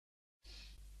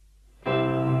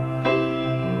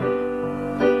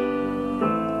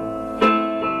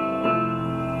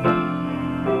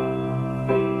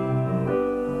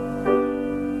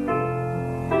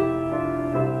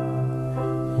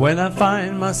When I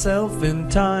find myself in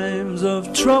times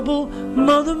of trouble,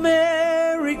 Mother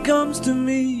Mary comes to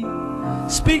me,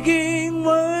 speaking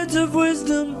words of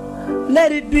wisdom,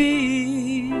 let it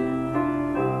be.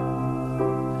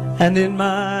 And in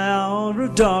my hour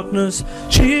of darkness,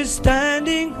 she is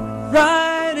standing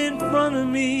right in front of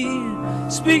me,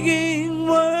 speaking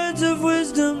words of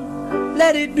wisdom,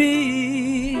 let it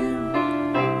be.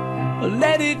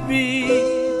 Let it be,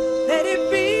 let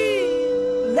it be,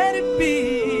 let it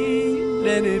be,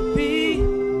 let it be.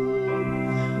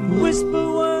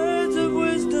 Whisper words of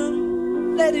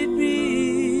wisdom, let it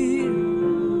be.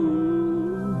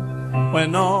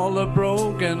 When all the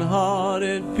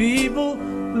broken-hearted people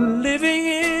living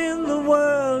in the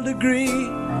world agree,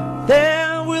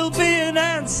 there will be an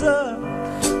answer,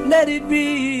 let it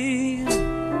be.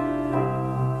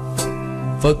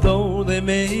 For though they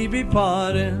may be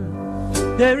parted,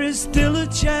 there is still a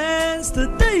chance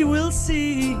that they will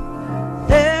see.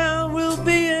 There will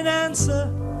be an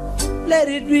answer, let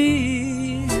it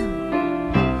be.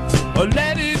 Oh,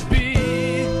 let it be,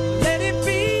 let it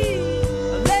be,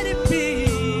 let it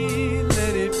be,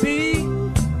 let it be.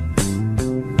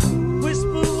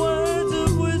 Whisper words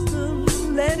of wisdom,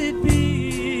 let it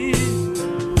be.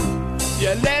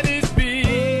 Yeah, let it be,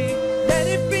 let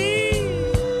it be,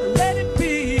 let it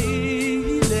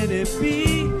be, let it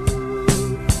be.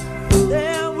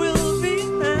 There will be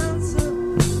an answer,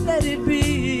 let it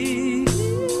be.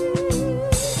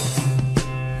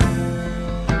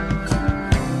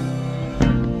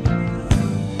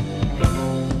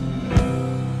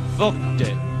 Fucked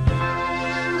it.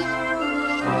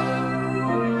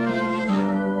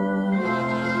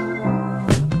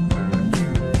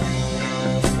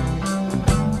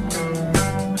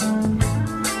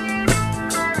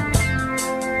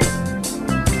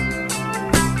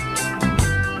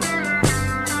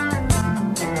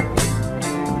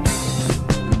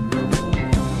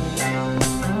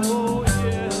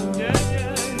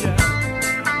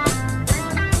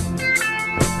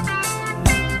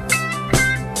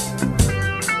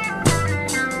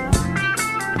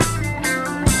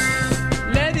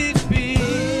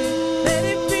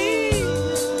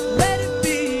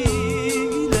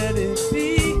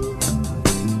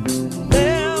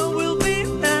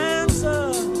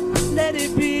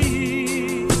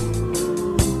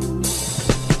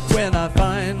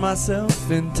 Myself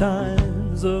in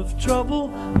times of trouble,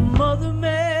 Mother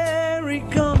Mary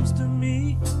comes to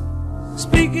me,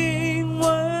 speaking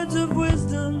words of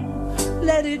wisdom,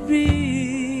 let it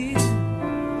be.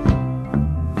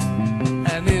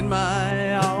 And in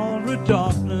my hour of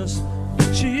darkness,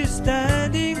 she is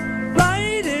standing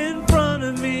right in front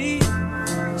of me,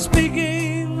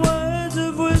 speaking words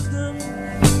of wisdom,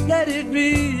 let it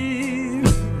be.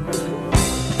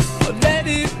 Oh, let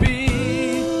it be.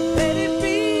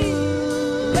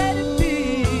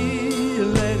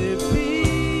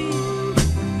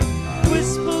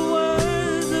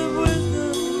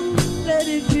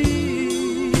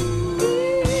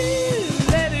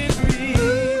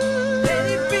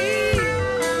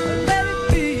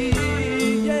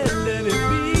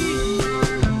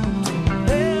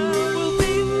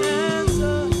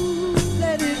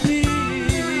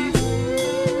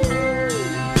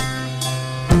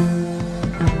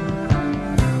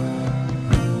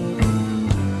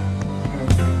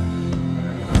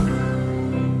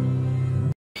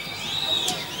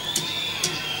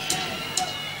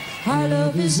 Our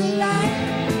love is a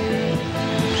lie.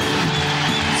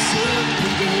 So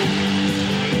begin.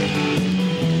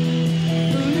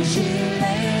 Foolishly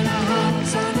laying our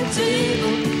hearts on the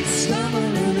table,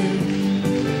 stumbling in.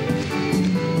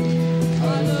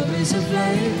 Our love is a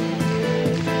flame,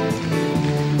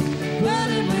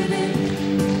 burning within.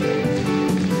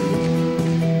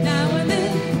 Now and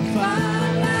then,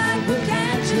 firelight will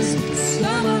catch us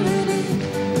stumbling in.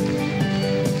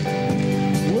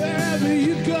 Wherever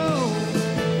you go,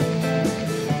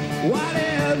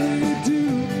 whatever you do,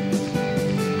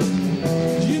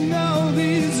 you know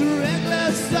these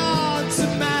reckless thoughts of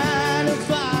mine are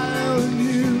following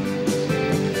you.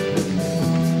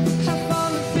 I've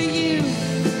fallen for you,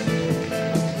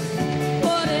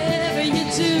 whatever you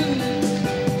do.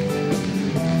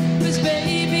 'Cause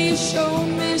baby, you showed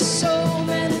me so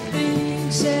many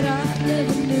things that I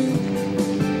never knew.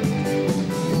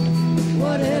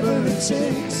 Whatever it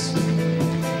takes,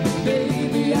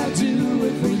 baby, I'll do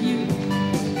it for you.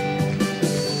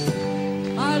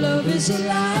 Our love is a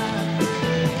lie,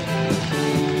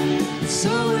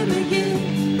 so we begin.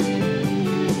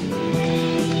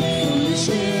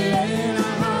 Foolishly laying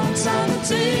our hearts on the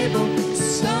table,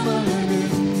 stumbling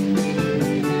in.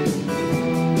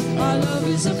 Our love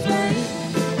is a flame,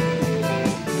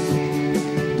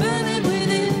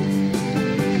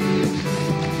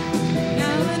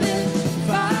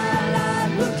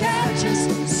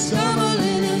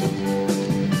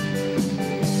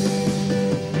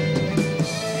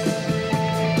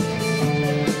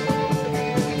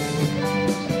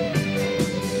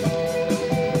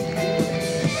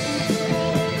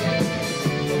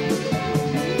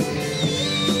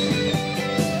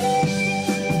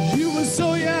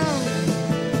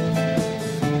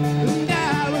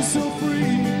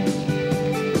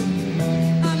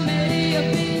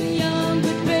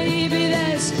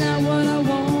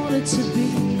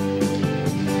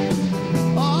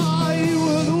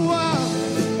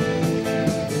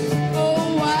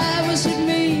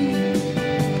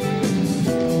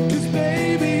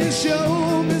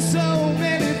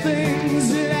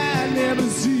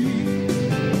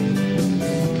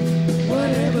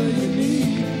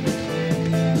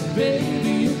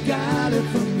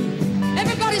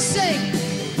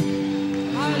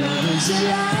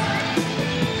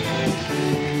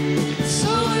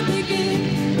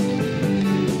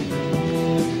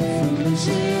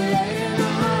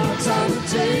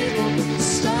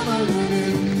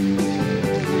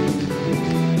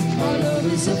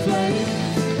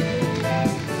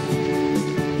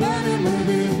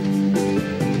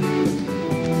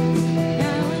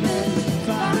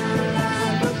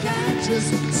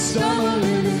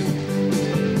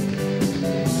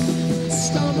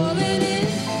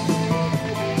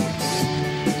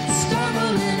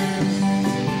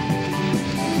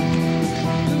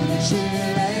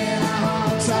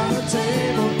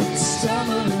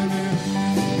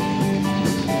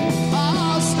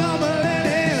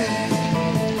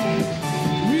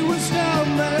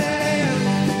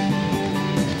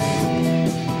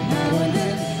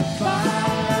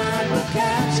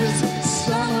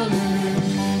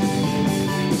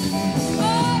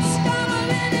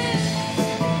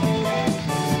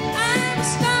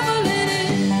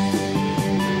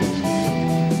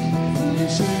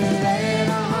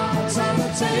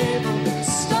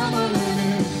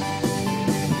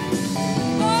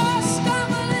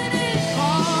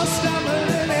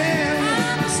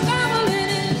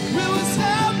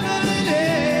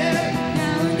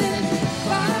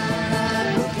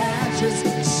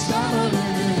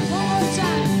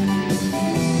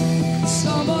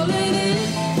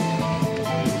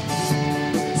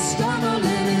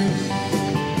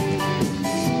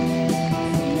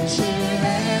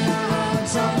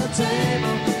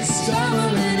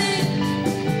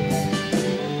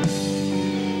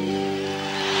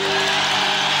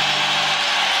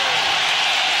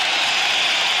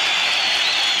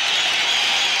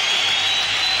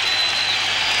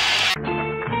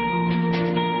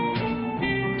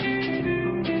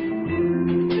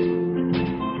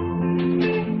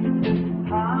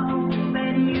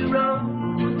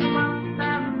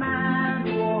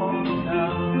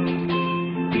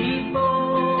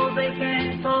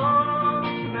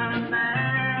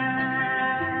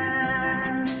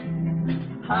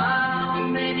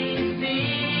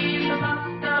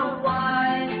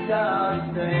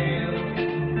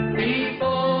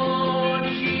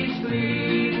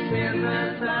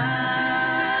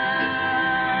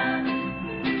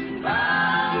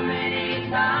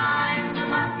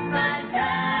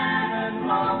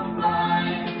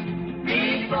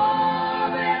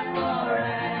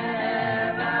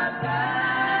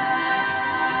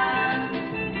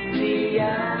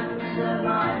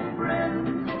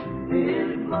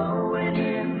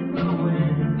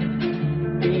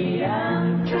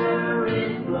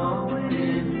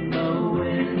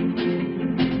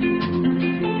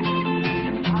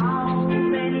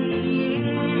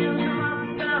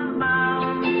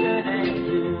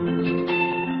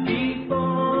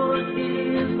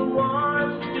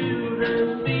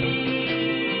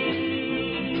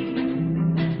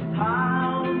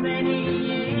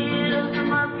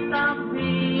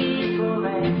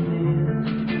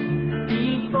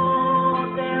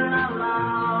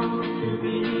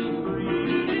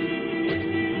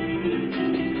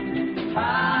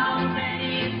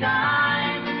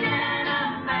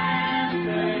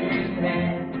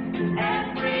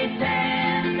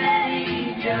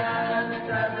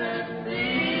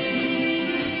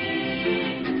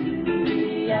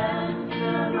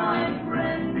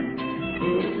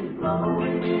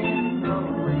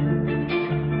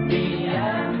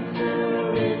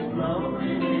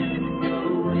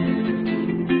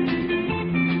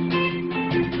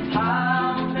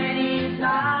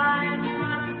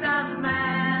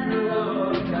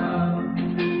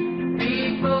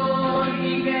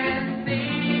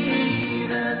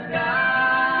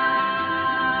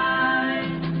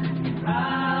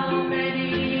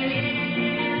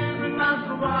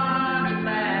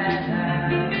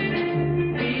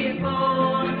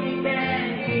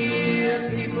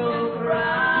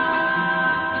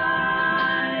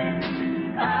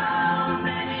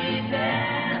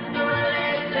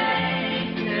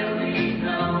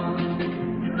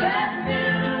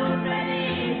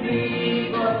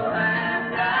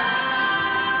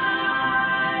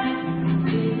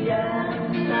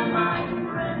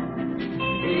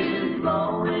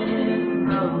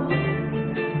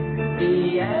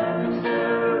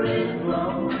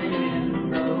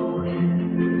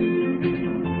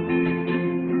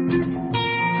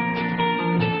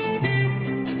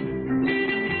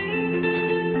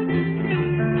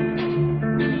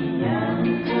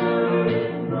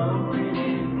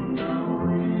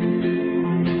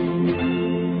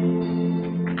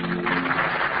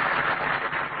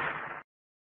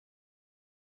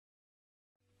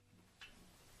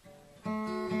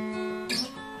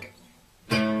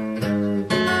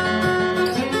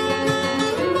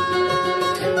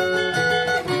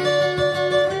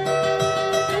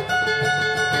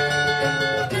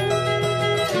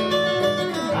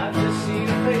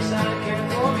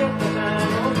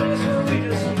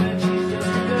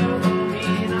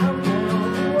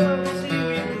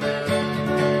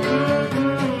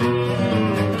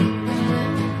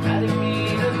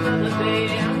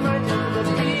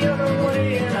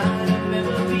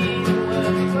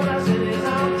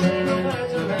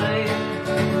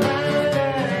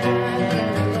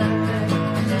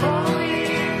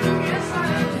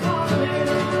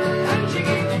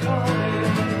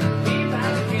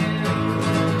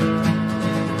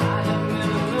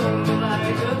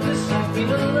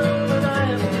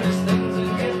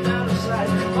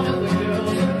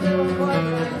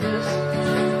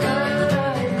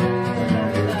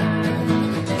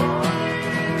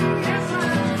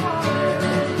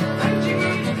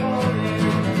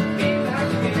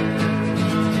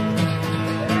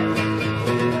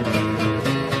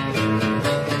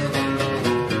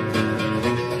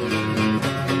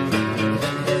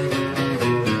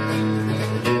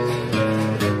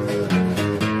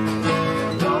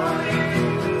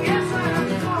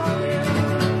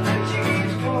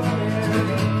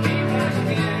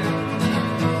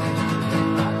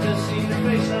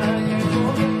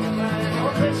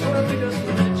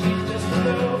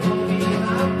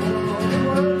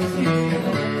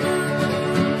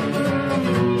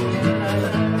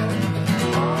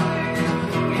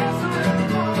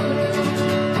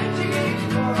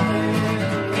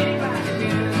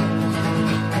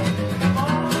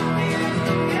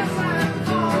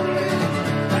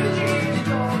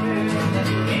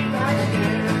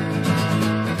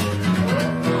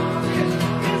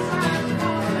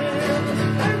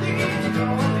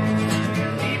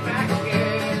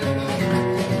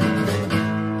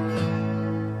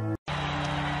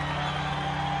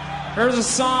 Here's a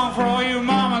song for all you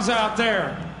mamas out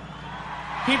there,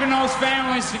 keeping those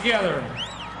families together.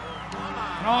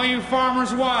 And all you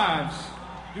farmers' wives,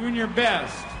 doing your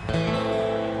best.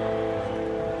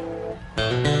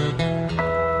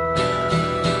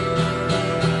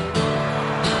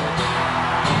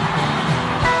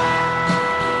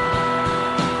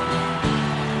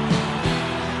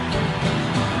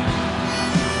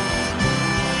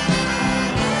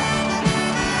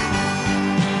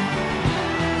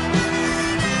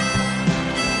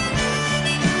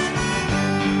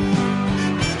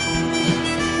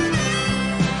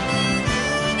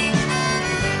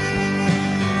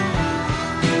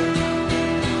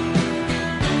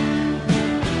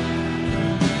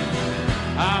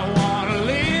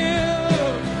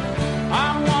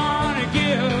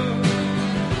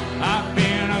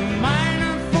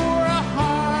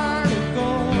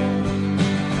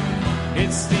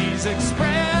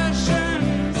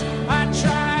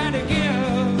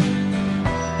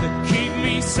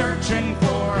 Searching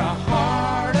for a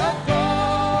heart of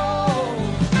gold.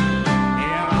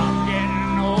 Yeah, I'm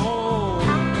getting old.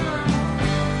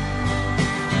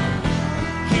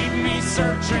 Keep me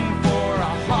searching for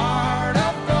a heart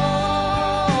of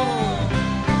gold.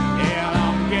 Yeah,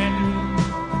 I'm getting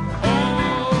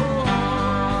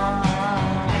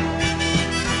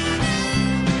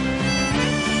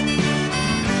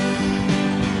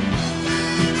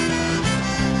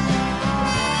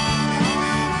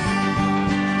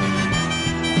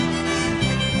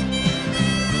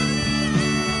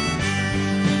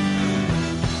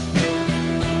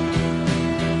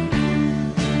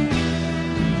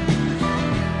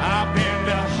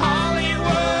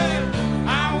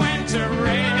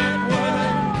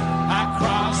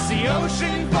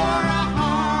ocean for a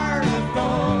heart of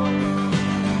gold.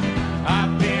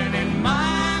 I've been in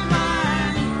my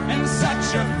mind, and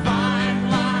such a fine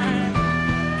line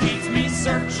keeps me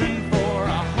searching for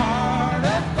a heart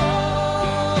of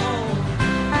gold.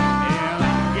 And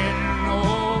I'm getting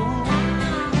old.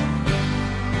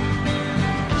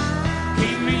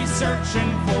 Keep me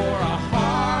searching for a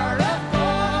heart of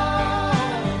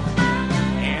gold.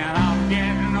 And I'm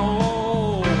getting old.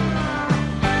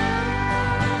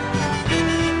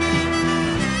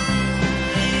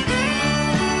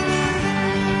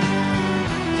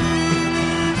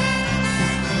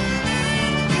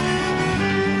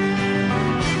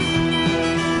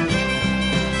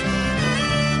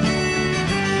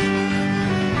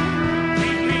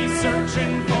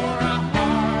 Searching for a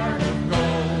heart of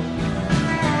gold.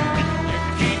 You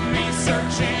keep me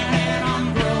searching and I'm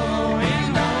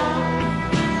growing old.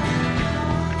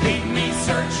 Keep me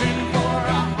searching for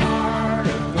a heart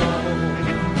of gold.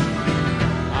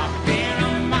 I've been a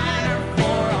miner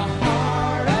for a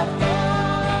heart of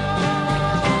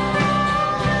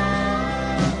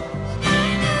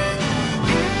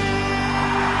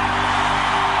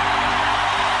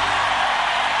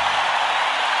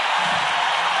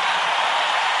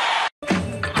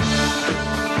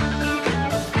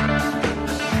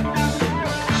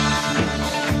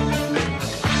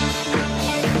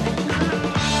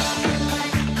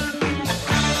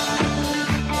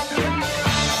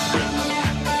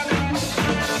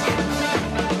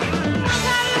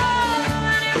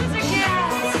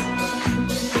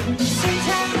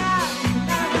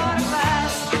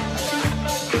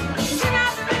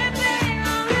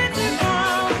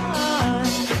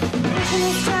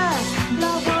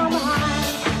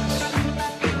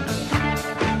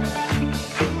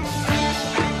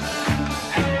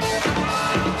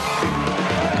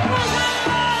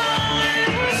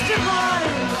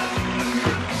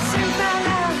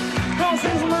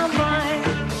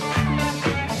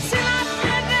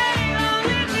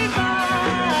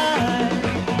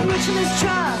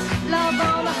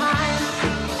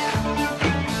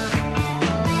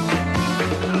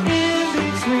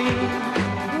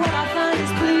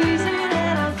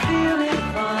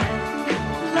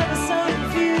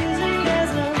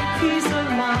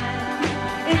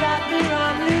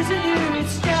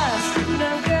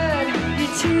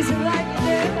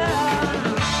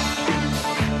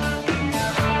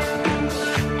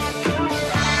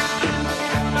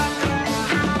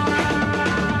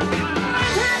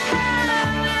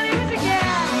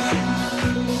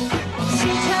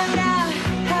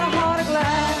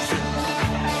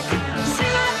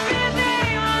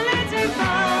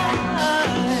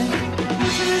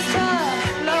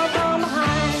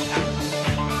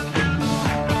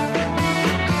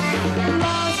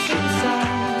lost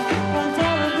inside, one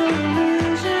dollar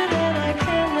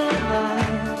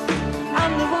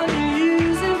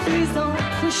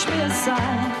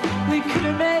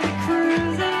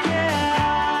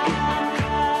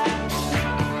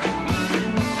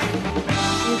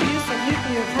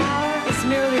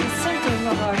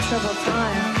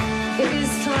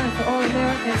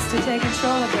chance to take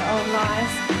control of their own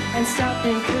lives and stop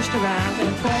being pushed around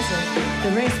and poisoned.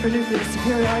 The race for nuclear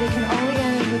superiority can only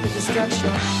end with the destruction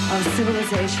of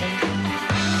civilization.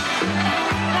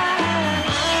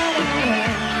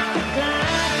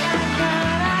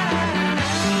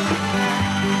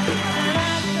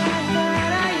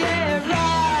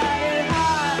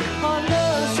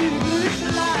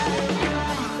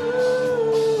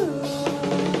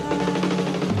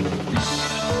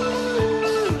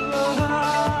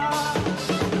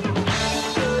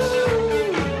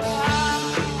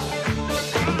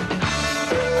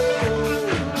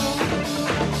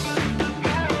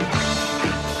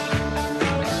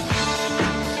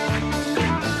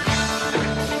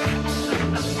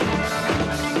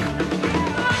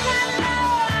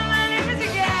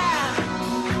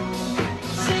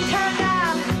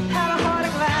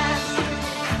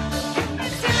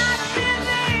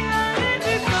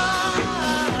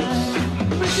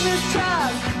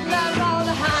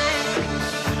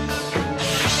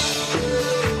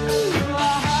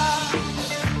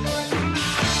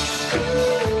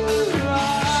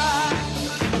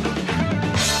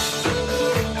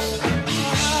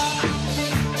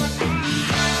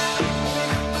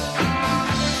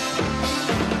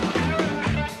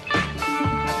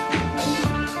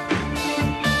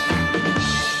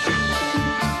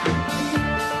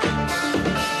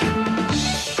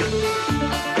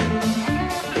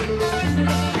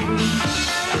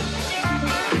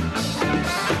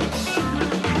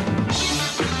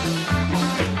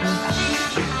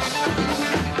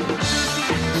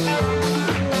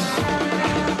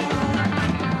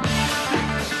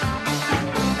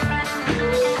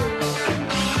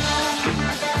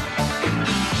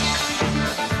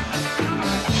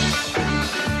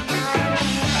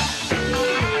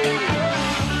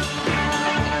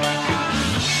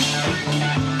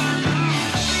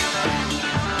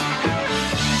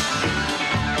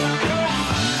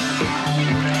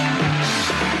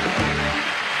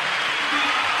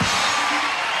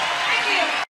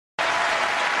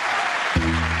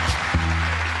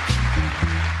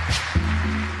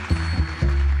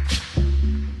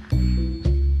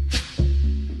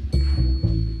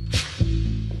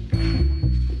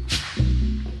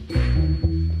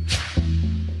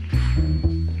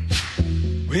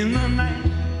 When the night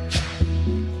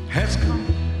has come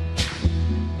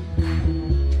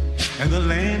and the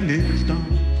land is dark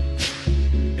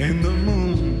and the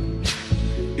moon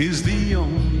is the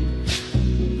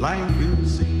only light we'll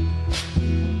see.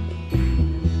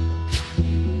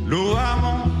 No, I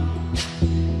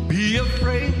won't be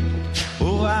afraid.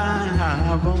 Oh,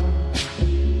 I won't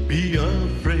be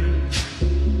afraid.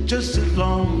 Just as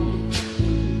long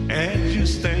as you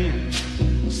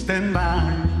stand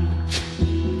by.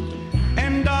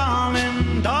 And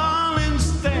darling, darling,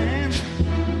 stand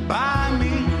by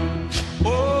me.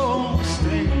 Oh,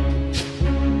 stand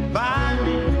by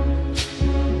me.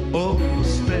 Oh,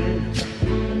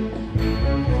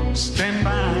 stand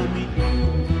by me.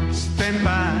 Stand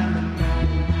by me.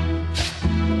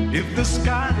 If the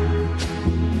sky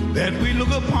that we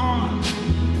look upon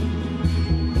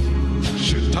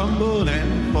should tumble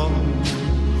and fall,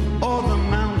 or the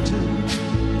mountain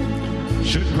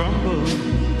should crumble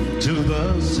to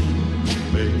the sea,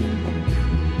 babe,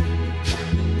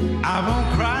 I won't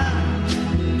cry,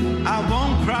 I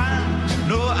won't cry,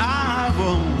 no, I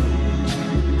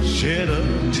won't shed a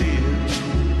tear,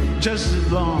 just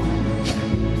as long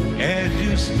as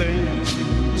you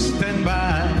stand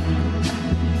by.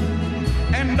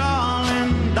 And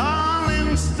darling,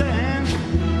 darling, stand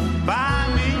by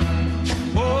me.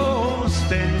 Oh,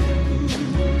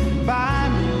 stand by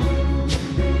me.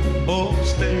 Oh,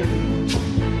 stand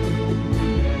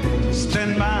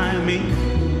by me.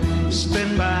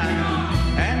 Stand by me.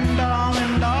 And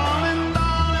darling, darling,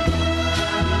 darling,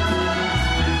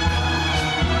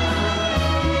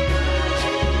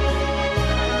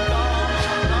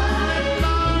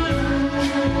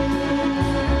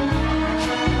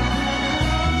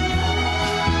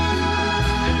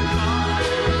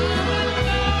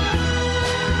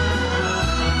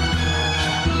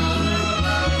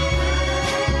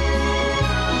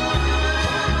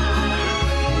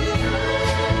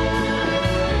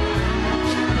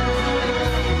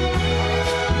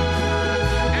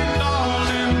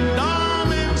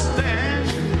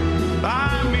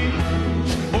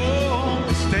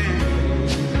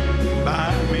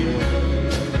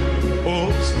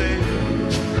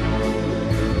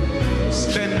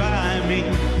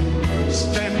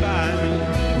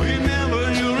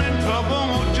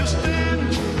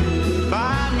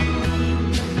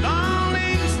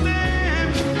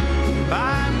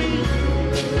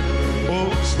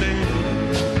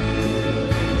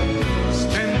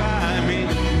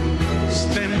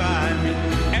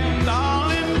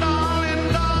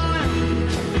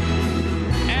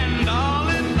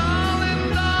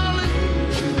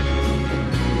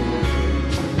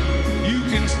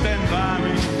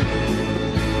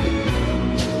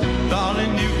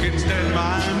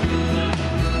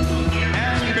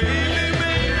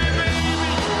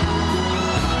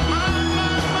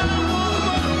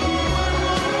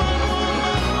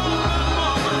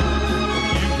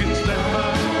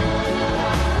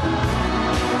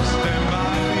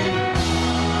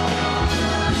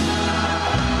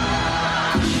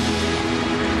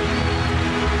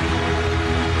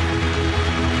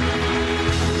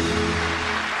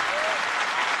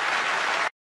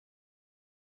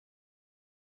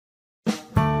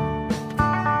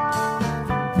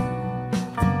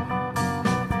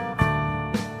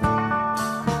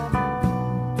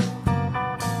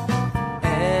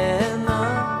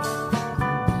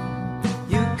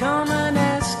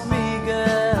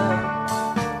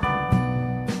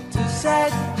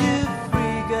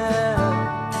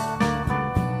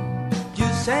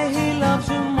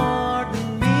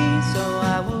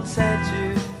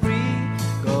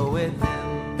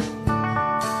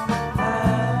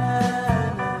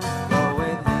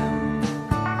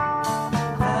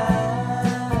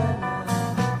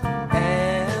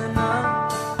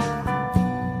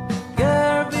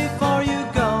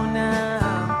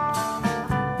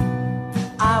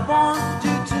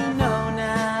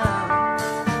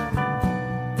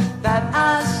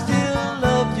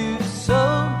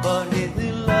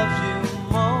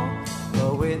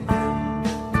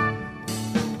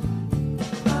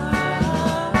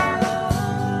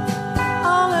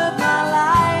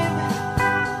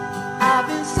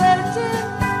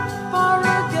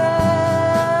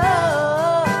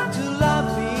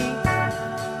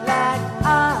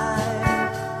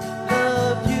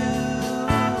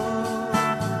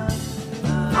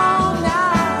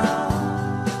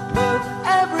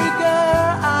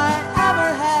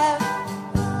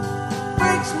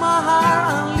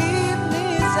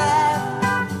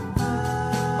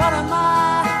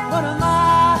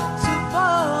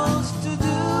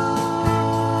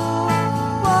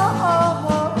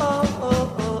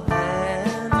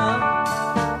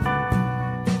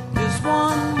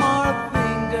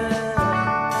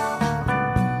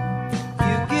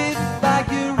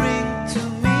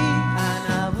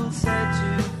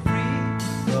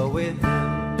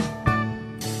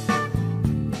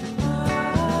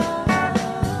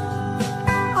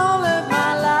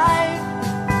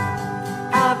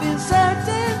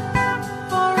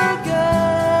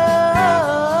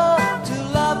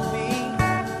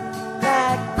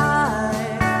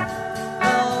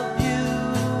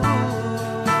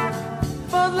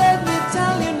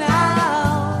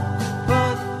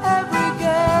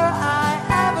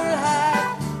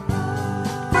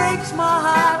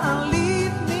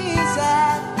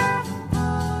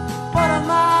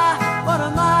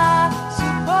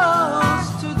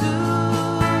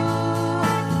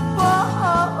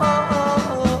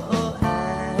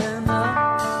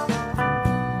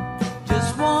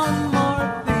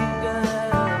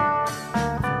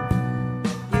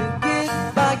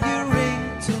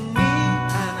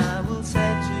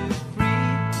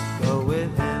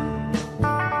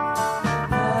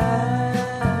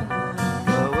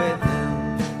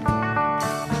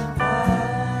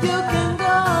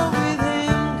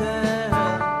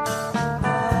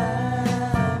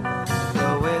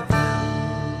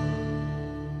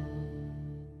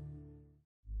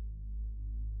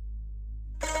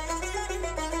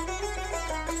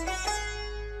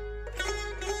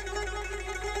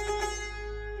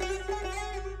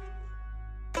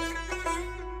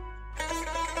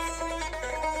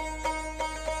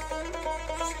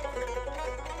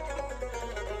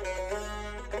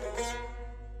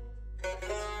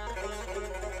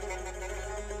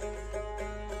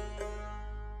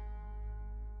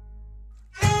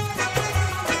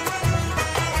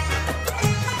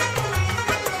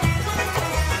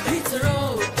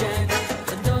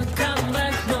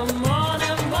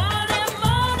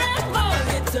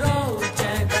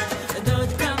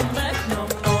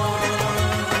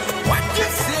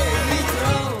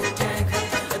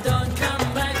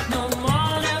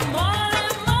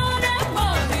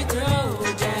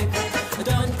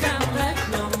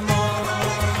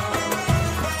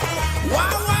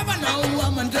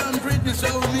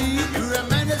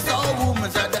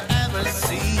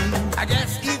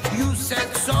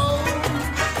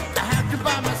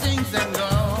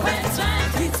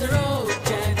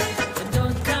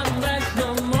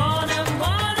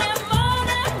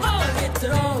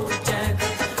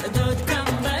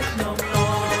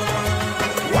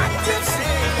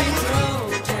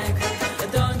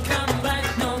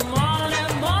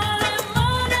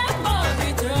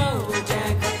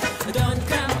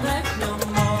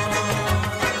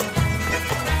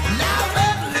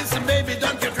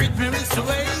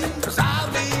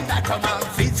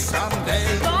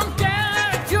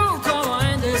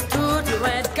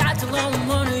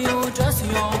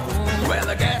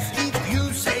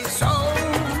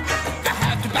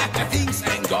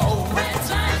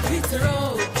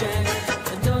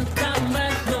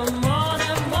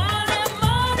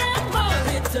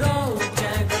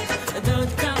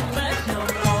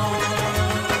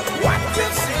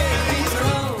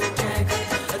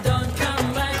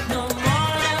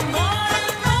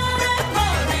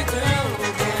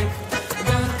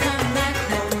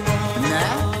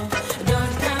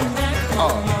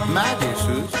 Mad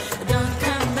Jesus. Don't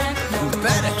come back no more.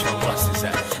 Bene çok bastı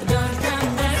Don't come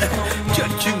back no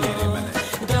more. Kim yeri bana?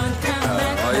 Don't come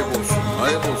back no Ayıp more. olsun,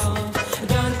 ayıp olsun.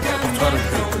 Don't come Tutarım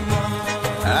back no kırpın.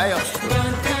 more. Ha yapsın.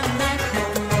 Don't come back no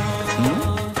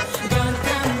more. Don't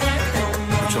come back no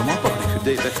more. Uçurma bak ne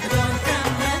değil be. Don't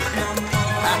come back no more.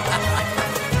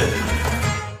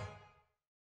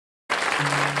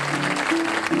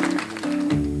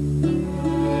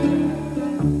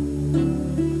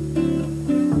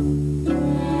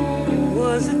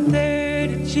 Was the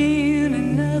 3rd of June,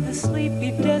 another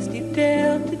sleepy, dusty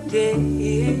Delta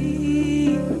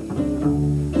day.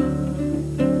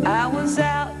 I was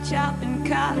out chopping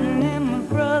cotton and my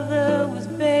brother was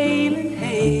baling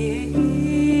hay.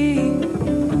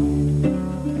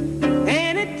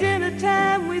 And at dinner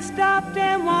time we stopped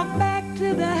and walked back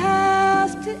to the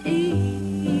house to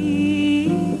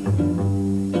eat.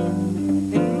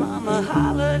 And Mama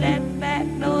hollered at the back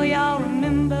door, y'all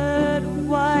remember to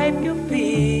wipe your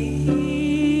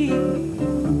feet.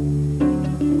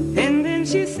 And then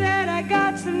she said, I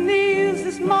got some news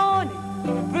this morning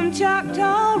from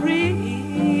Choctaw Ridge.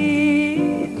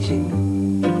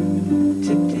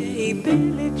 Today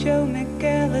Billy Joe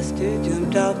McAllister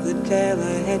jumped off the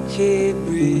Tallahatchie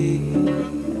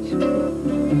Bridge.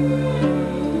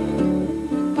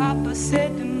 Papa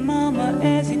said to Mama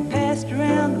as he passed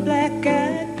around the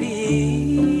black-eyed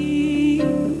peas,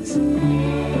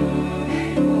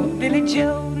 Billy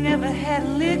Joe never had a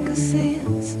lick of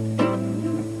sense.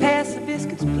 Pass the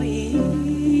biscuits,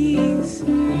 please.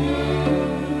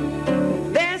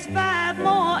 There's 5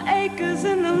 more acres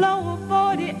in the lower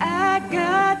 40 I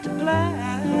got to plow.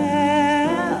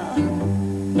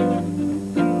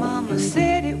 And Mama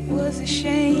said it was a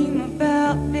shame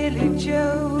about Billy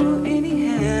Joe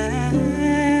anyhow.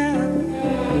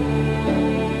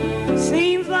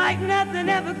 Seems like nothing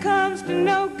ever comes to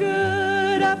no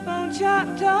good up on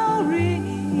Choctaw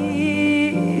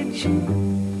Ridge.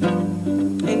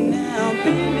 And now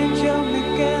Billy Joe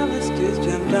McAllister's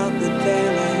jumped off the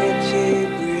Tallahatchie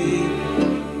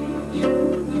Bridge.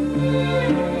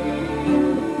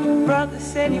 Brother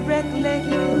said he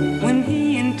recollected when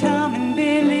he and Tom and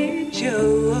Billy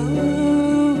Joe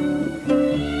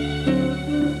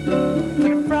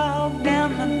put a frog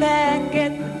down my back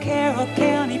at the Carroll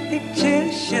County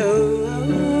Picture Show.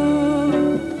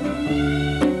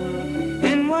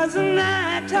 And wasn't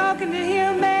I talking to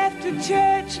him after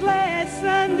church last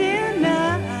Sunday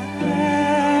night?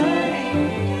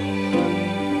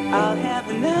 I'll have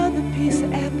another piece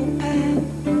of apple pie.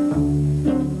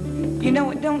 You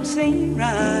know it don't seem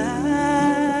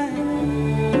right.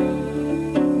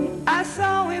 I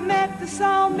saw him at the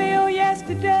sawmill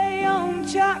yesterday on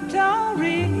Choctaw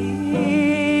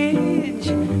Ridge.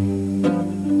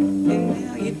 And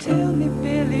now you tell me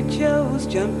Billy Joe's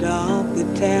jumped off the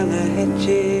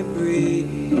Tallahatchie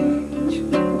Bridge.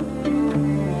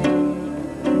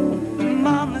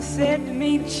 Mama said to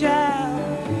me, child,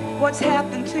 what's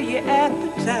happened to your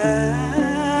appetite?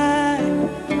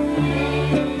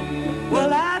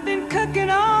 Well, I've been cooking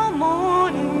all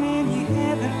morning and you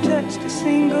haven't touched a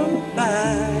single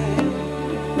bite.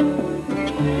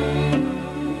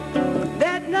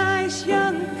 That nice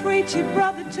young preacher,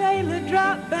 Brother Taylor,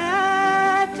 dropped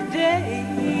by today.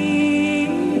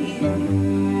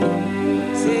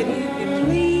 Said he'd be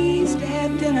pleased to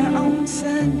have dinner on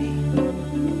Sunday.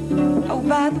 Oh,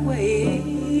 by the way,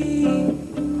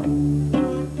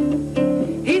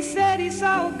 he said he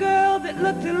saw a girl that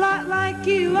looked a lot like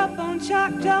you up on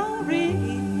Choctaw Ridge.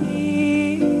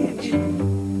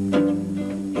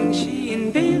 And she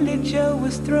and Billy Joe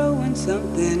was throwing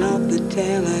something off the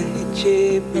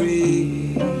Tallahatchie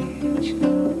Bridge.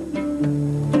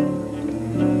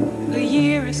 A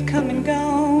year has come and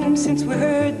gone since we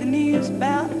heard the news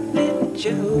about Billy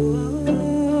Joe.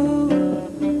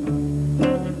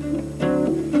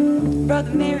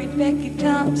 Brother married Becky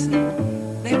Thompson.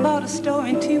 They bought a store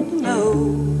in Tupelo.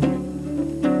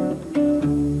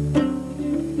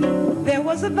 There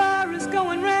was a virus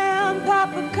going round.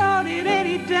 Papa caught it and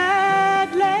he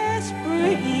died last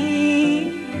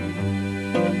spring.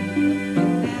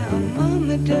 Now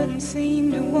Mama doesn't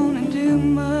seem to want to do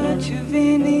much of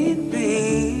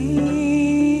anything.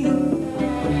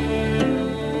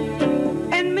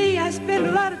 And me, I spend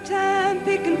a lot of time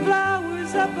picking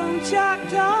flowers up on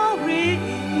Choctaw Ridge.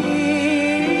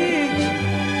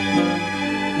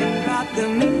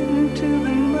 Them into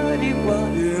the muddy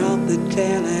water of the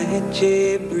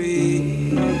Tallahatchie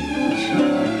Bridge.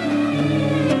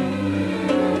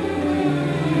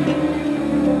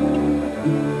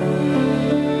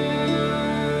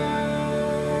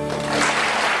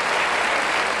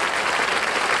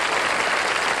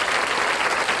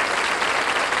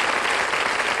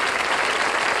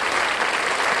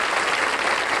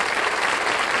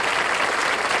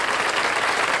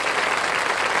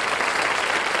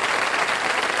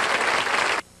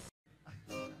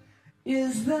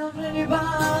 Is there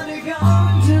anybody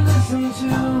going to listen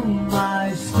to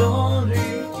my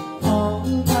story? All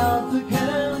about the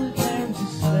girl who came to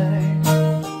stay.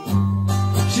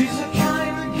 She's the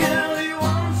kind of girl you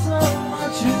want so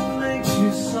much it makes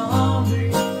you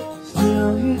sorry.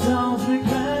 Still you don't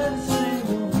regret a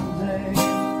single day.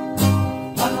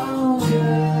 Oh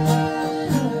girl,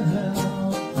 girl.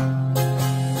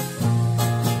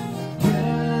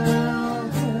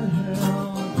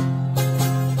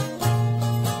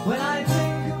 When I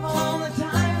think of all the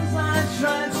times I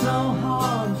tried so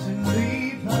hard to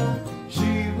leave her,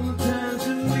 she will turn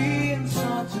to me and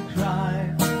start to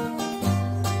cry.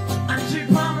 And she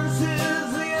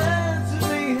promises the earth to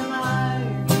me and I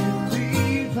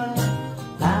believe her.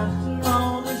 After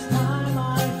all this time I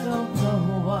don't know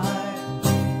why.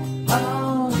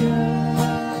 Oh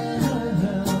girl,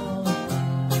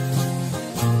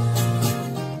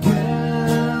 girl.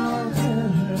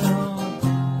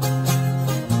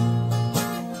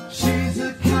 She's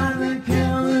the kind of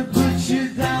girl that puts you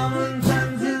down and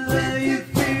turns it where you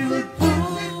feel a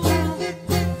fool.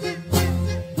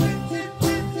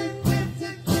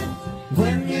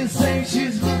 When you say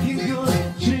she's looking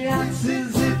good, she acts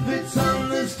as if it's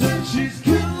understood she's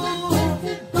cool.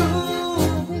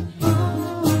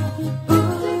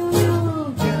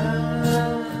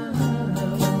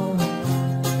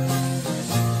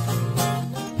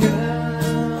 Girl.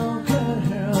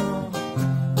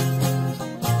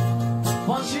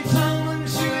 Once she told when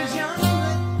she was young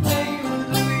that they would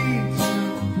lead to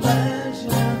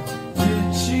pleasure. Did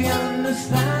she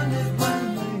understand it when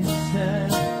they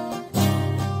said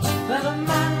that a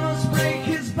man must break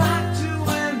his back to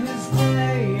earn his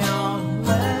day of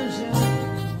pleasure?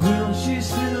 Will she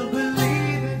still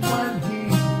believe it when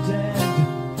he's dead?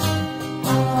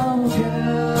 Oh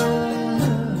girl,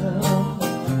 girl.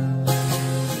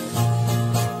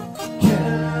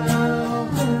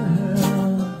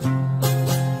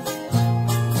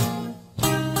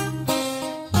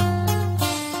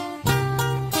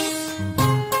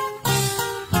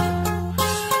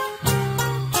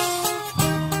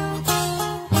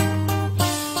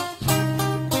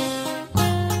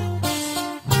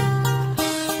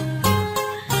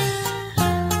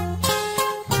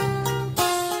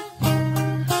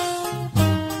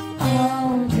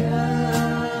 Oh girl,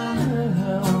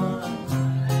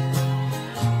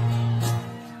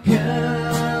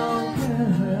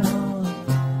 girl.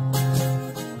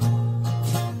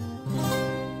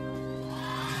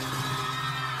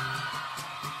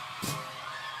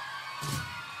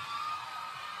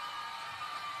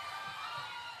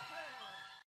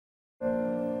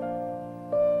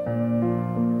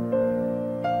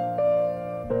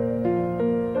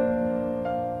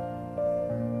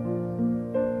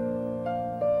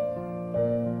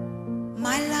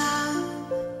 My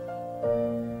love,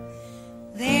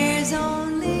 there's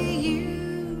only you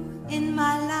in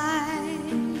my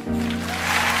life.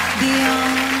 The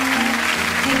only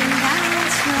thing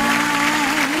that's right.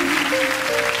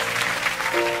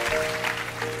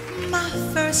 My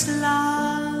first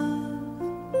love,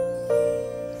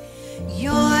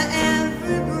 your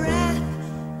every breath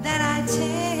that I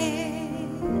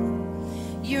take,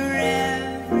 your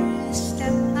every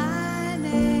step I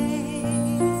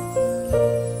make.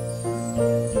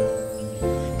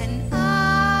 And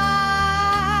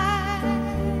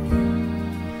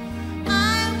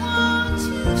I want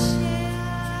to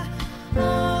share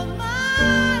all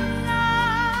my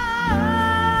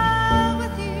love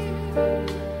with you.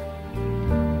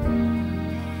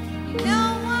 No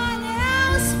one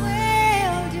else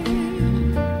will do.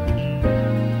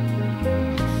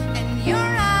 And your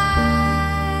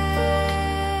eyes,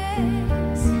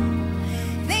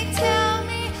 they tell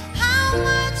me how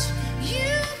much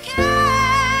you care.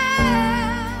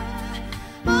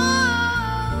 Oh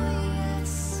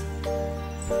yes,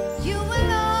 you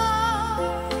will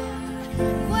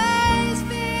always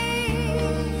be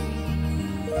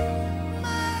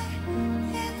my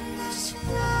endless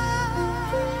love.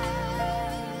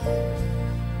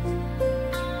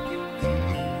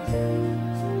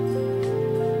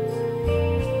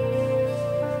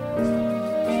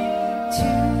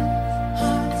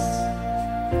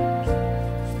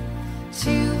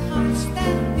 Two hearts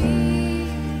that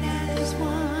beat as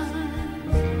one.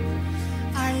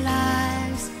 Our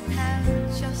lives have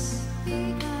just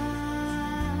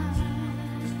begun.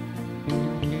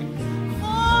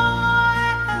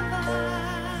 Forever,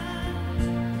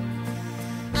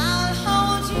 I'll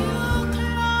hold you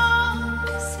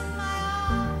close in my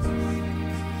arms.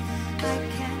 I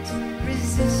can't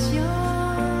resist your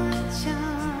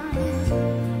charms.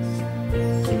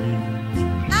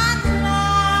 And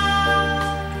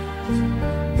love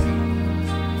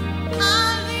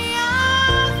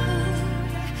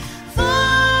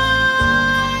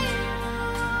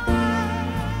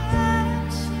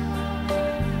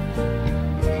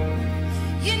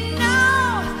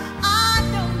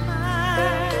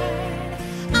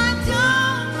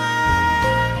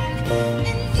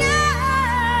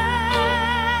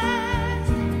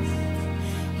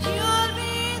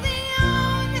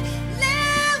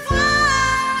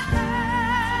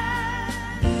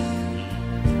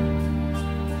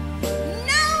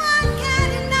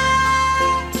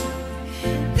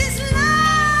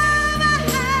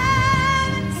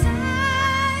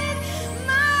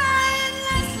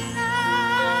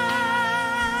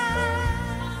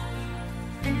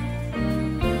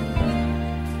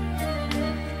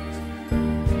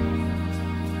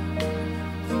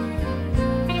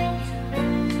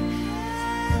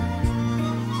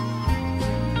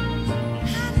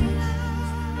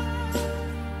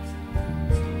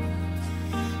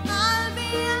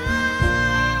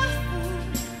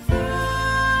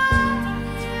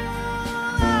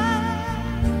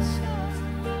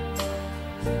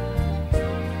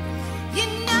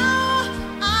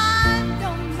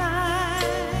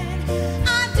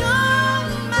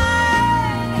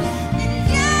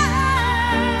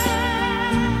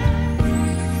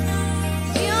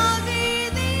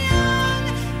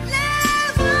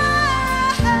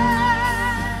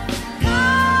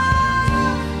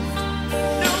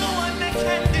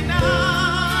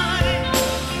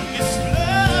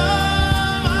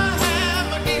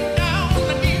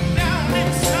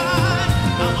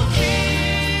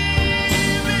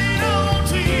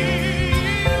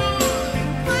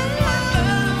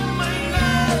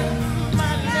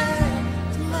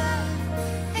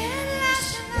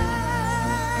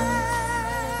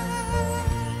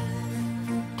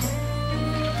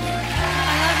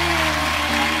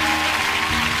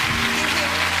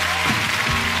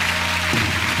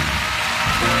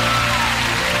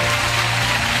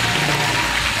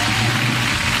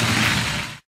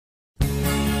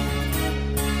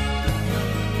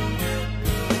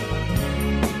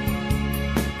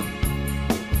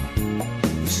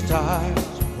stars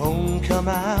won't come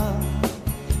out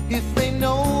if they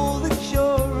know that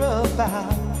you're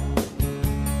about,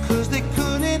 'cause they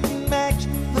couldn't match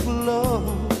the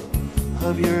glow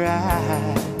of your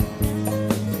eyes.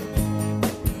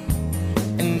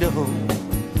 And oh,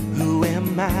 who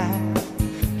am I?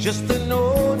 Just an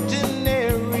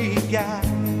ordinary guy,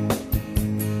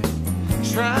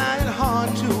 trying hard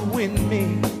to win me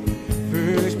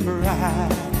first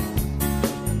prize.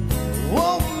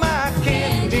 Oh, my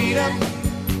Candida,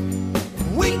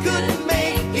 we could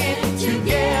make it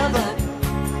together.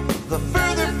 The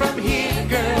further from here,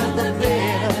 girl, the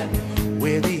better.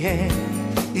 Where the air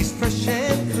is fresh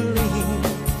and clean.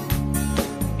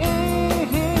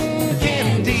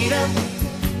 Candida,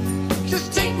 just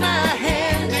take my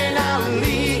hand and I'll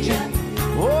lead you.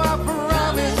 Oh, I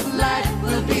promise life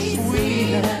will be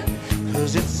sweeter,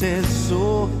 'cause it says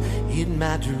so in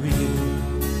my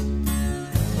dreams.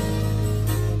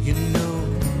 You know,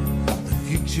 the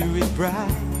future is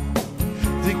bright.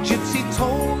 The gypsy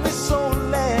told me so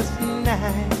last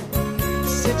night.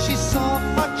 Said she saw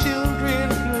our children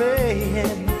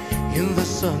playing in the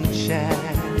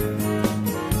sunshine.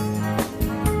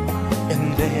 And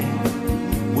there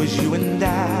was you and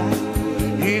I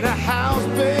in a house,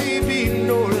 baby,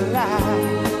 no lie.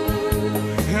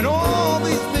 And all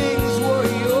these things were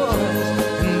yours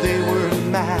and they were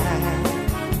mine.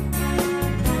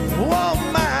 Oh,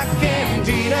 my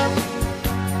Candida,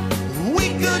 we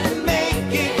could make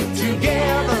it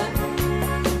together.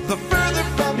 The further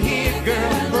from here,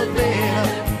 girl, the better.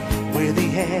 Where the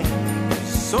air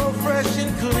is so fresh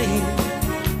and clean.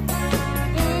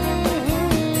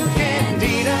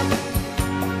 Candida,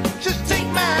 just take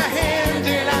my hand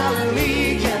and I'll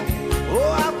lead you.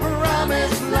 Oh, I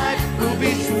promise life will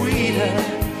be sweeter,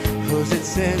 'cause it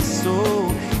says so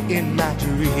in my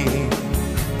dream.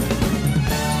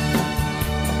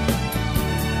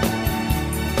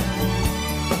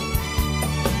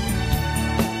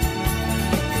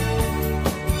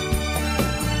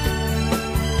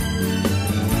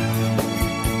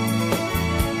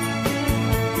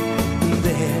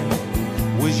 There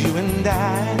was you and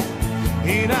I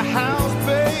in a house,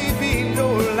 baby, no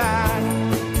lie.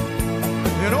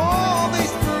 And all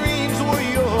these dreams were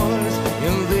yours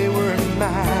and they were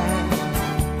mine.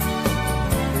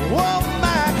 Oh,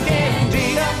 my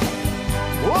Candida,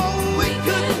 oh, we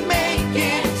could make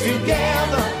it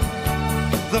together.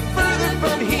 The further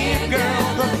from here, girl,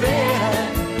 the better.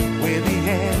 Where the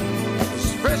air is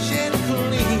fresh and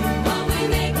clean.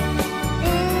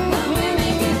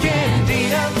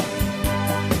 Candida,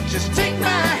 just take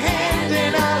my hand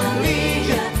and I'll lead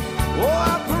you. Oh,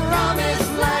 I promise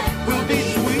life will be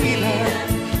sweeter,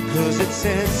 'cause it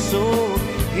says so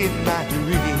in my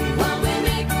dream.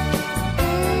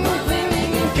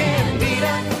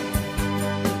 Candida,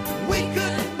 we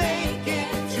could make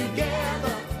it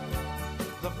together.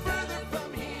 The further from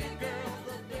here, girl,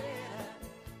 the better.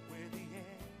 Where the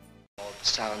air. All the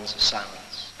sounds of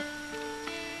silence.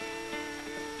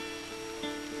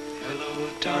 Hello,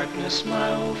 darkness, my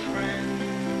old friend.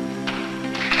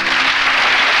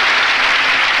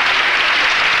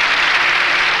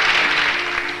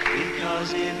 Because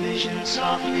a vision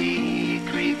softly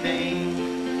creeping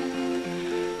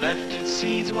left its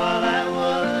seeds while I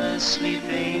was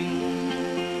sleeping,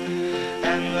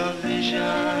 and the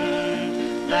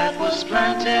vision that was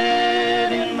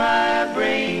planted in my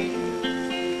brain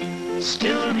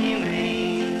still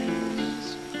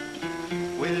remains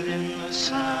within the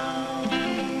sound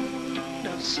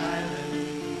of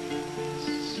silence.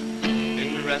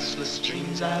 In restless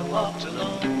dreams I walked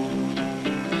alone,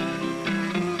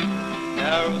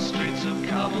 narrow streets of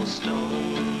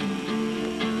cobblestone,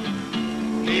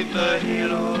 neath the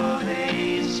halo of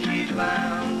a street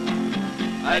lamp.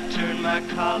 I turned my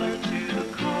collar to the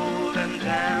cold and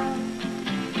damp,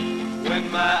 when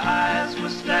my eyes were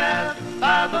stabbed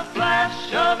by the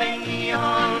flash of a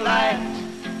neon light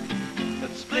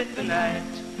that split the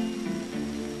night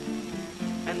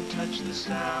and touched the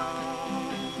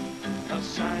sound of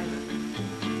silence.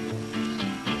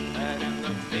 And in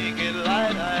the naked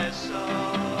light I saw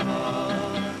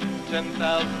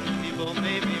 10,000 people,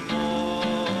 maybe more.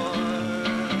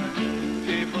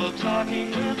 People talking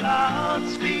without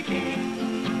speaking,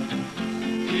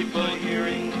 people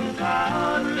hearing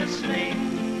without listening,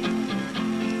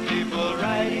 people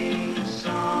writing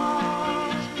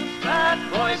songs that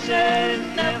voices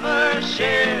never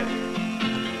share.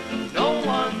 No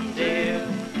one dare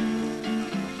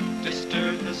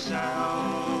disturb the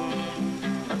sound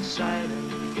of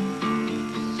silence.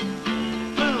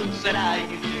 Fools that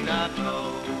you do not know,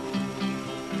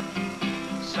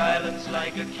 silence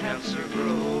like a cancer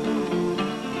grows.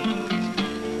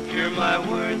 my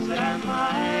words that I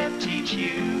might teach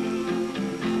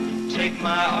you. Take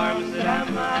my arms that I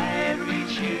might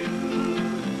reach you.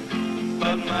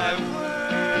 But my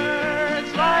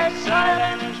words like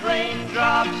silent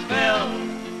raindrops fell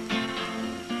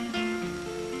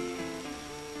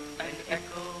and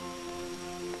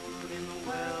echoed in the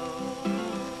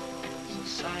wells of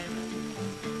silence.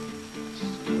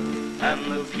 And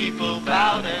the people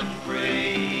bowed and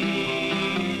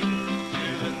prayed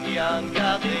to the neon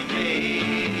god they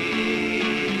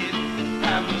made.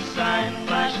 And the sign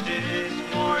flashed its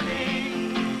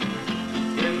warning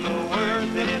in the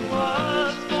word that it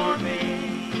was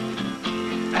forming.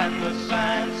 And the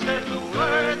sign said the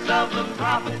words of the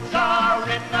prophets are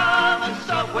written on the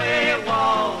subway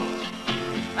walls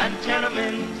and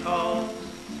tenement halls,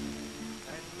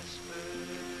 and whispered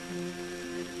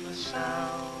in the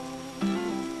sound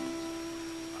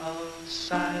of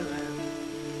silence.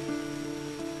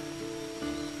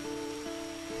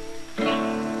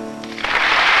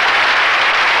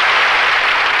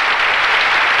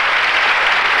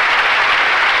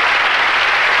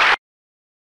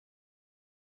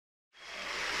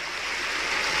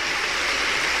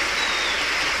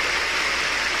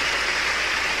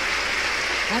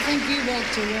 I think you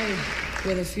walked away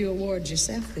with a few awards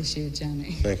yourself this year,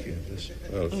 Johnny. Thank you.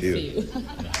 Well, a few.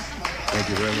 Thank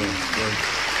you very much.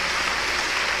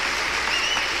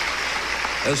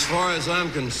 As far as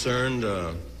I'm concerned,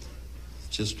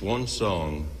 just one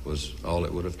song was all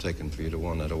it would have taken for you to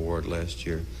win that award last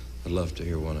year. I'd love to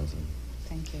hear one of them.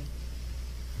 Thank you.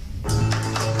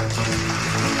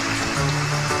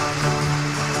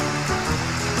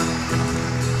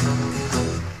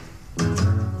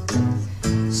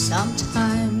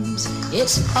 Sometimes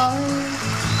it's hard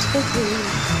to be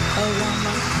a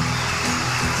woman,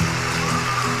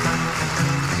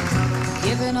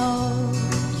 giving all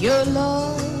your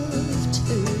love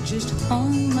to just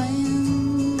one man.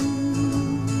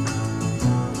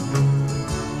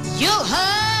 You'll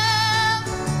have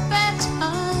bad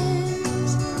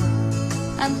times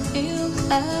and he'll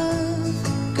have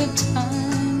good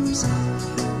times,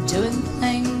 doing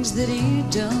things that he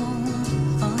don't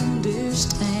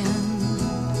understand.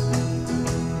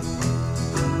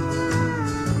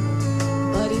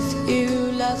 But if you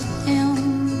love him,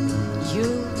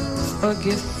 you'll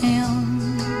forgive him,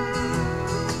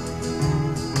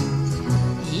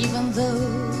 even though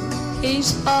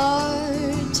he's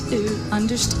hard to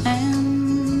understand.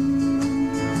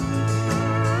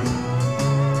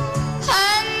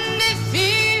 And if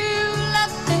you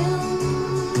love him,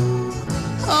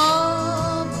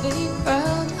 oh, be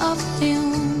proud of him,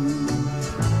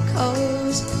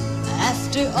 'cause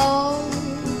after all,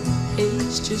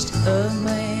 he's just a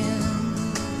man.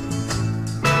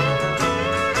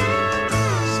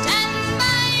 Stand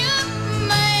by your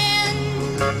man,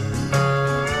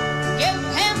 give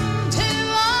him 2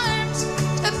 arms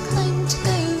to cling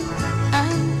to,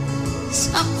 and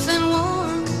something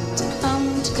warm to come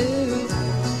to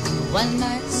when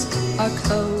nights are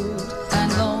cold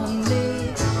and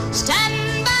lonely.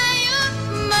 Stand by your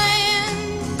man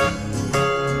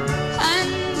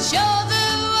and show the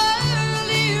world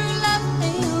you love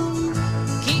him.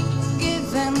 Keep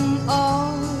giving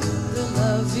all the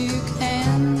love you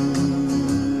can.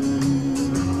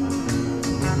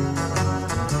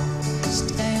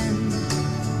 Stand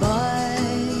by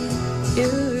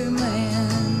your man.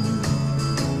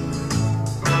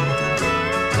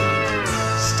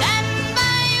 Stand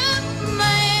by your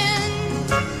man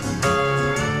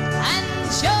and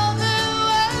show the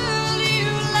world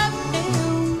you love him.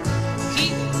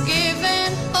 Keep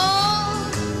giving all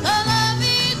the love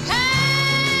you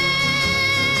can.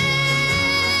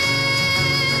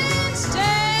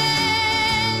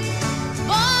 Stand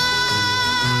by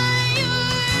your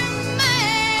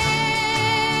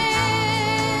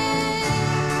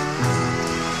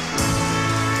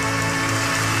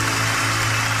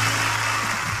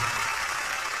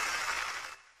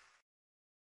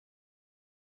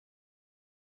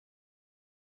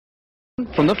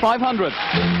From the 500.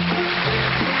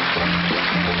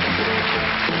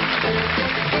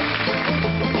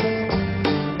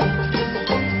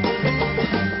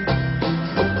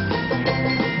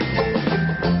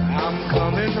 I'm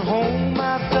coming home,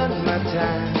 I've done my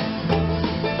time.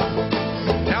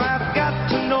 Now I've got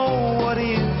to know what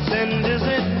is and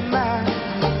isn't mine.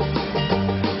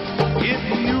 If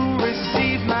you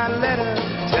receive my letter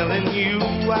telling you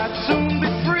I'd soon be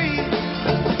free,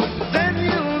 then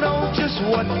you'll know just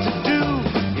what to do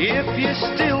if you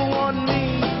still want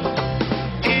me.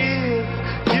 If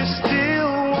you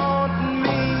still want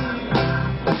me.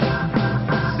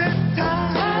 Set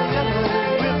time in the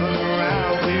river,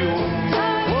 I'll be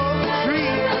over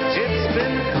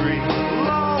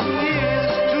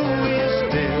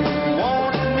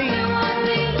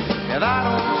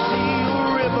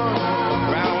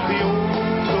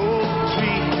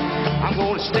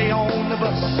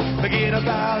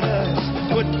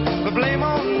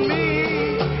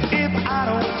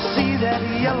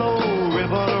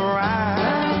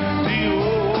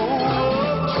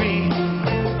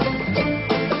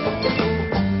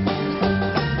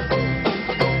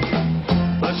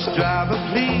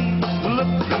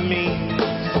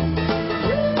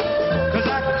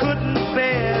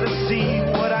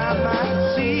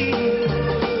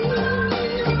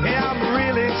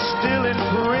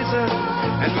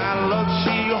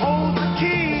she holds the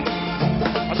key.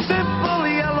 A simple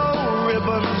yellow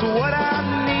ribbon's what I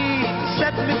need to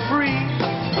set me free.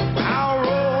 I'll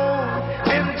roll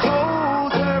and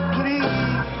close her, please.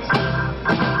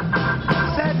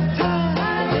 Set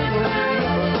time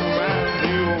around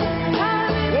the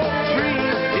oak tree.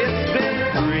 It's been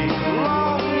 3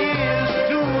 long years.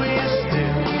 Do you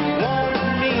still want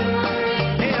me?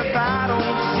 If I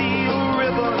don't see a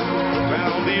ribbon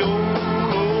around the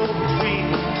old tree,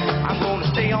 I'm gonna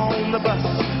stay on the bus,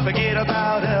 forget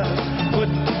about us, put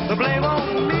the blame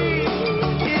on me.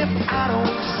 If I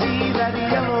don't see that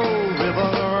yellow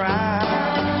ribbon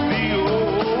around the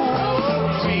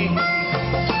old tree.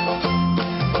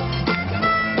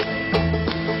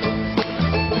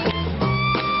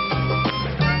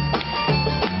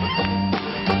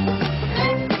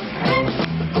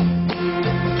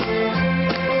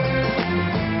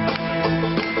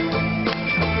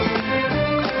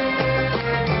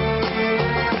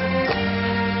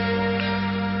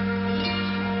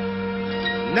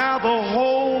 Now the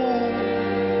whole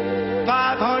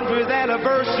 500th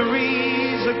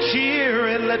anniversary's a cheer,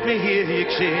 and let me hear you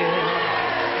cheer,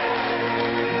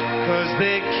 'cause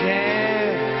they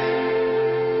can't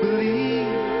believe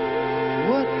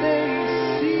what they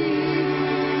see.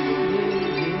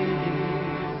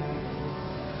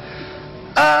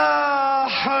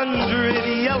 100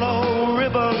 yellow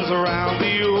ribbons around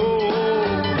the old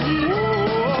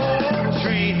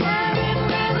tree. And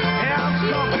I'm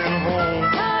coming home.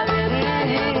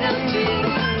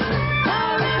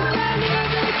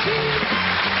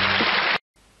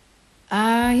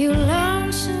 Are you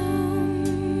lonesome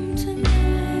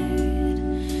tonight?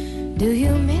 Do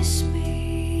you miss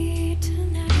me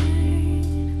tonight?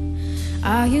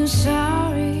 Are you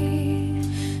sorry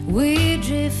we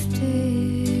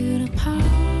drifted apart?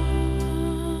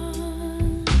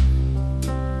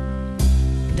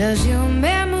 Does your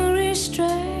memory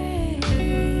stray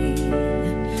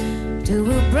to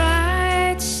a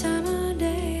bright summer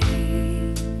day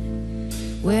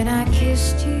when I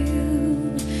kissed you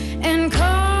and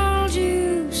called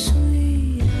you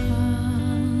sweetheart?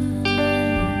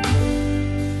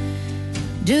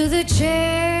 Do the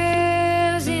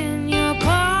chairs in your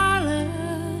parlor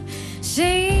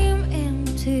seem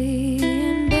empty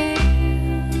and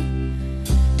bare?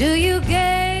 Do you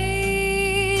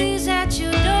gaze at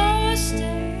your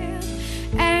doorstep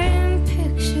and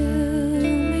picture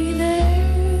me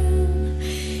there?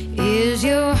 Is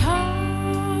your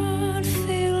heart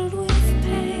filled with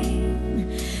pain?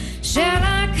 Shall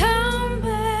I come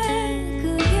back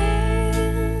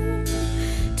again?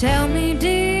 Tell me,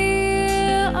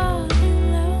 dear, are you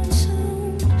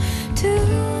lonesome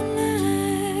tonight?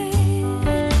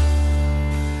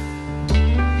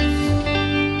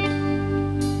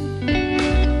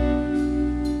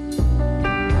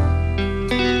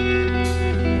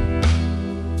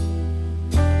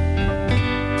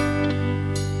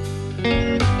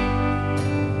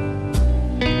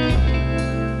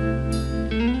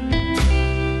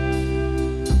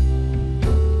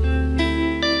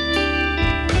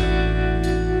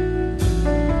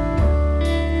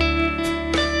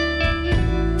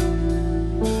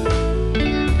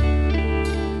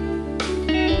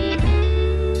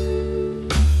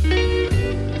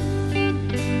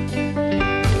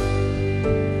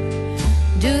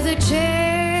 Do the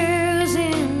chairs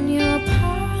in your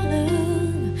parlor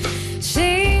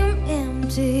seem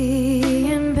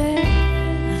empty and bare?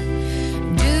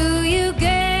 Do you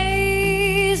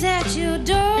gaze at your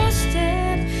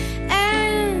doorstep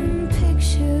and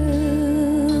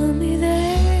picture me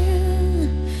there?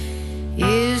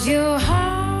 Is your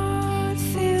heart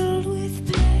filled with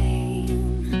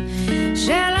pain?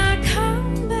 Shall I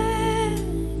come back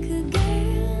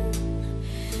again?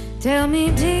 Tell me,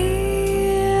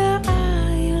 dear,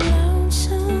 are you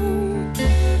lonesome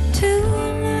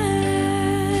tonight?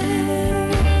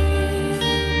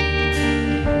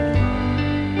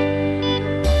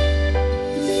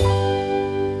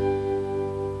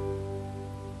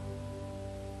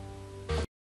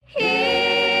 He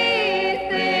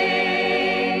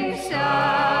thinks I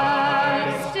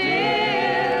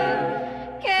still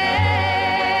care,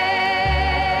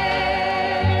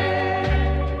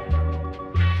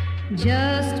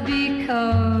 just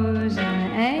because I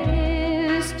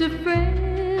asked a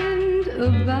friend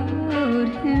about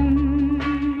him,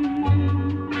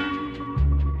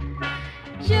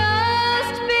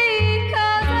 just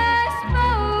because I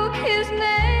spoke his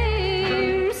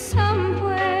name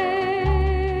somewhere,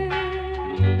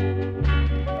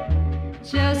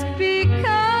 just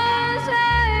because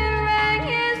I rang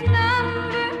his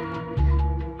number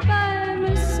by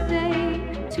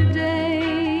mistake today.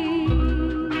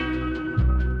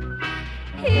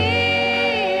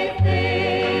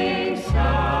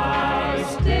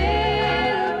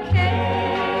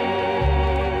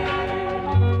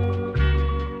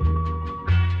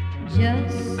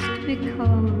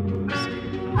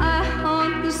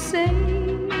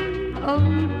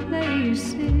 old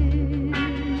places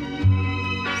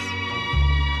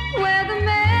where the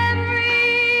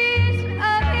memories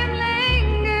of him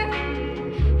linger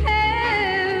everywhere.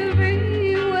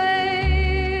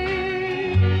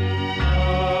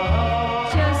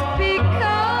 Just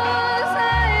because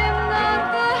I am not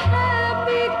the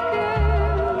happy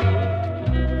girl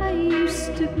I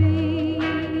used to be.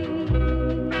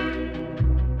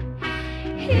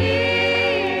 He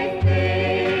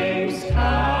thinks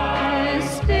I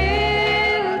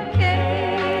still care,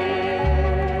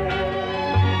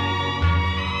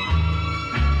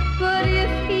 but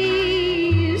if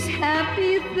he's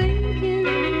happy thinking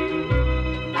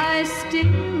I still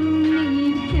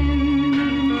need him,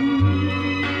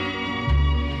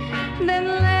 then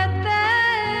let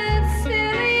that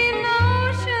silly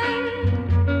notion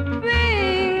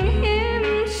bring him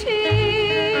cheer.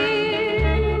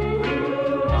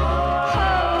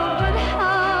 Oh, but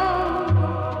how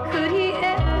could he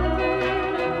ever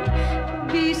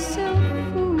be so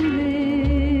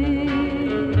foolish?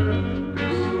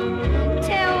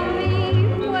 Tell me,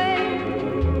 where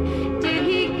did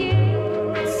he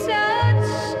get such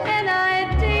an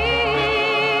idea?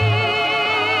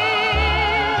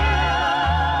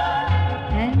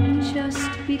 And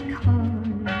just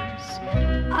because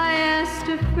I asked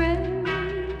a friend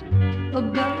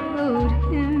about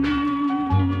him,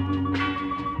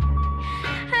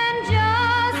 and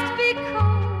just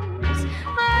because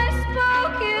I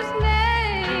spoke his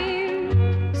name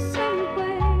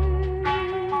somewhere,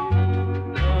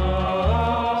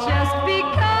 just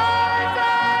because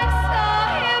I saw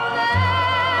him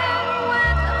there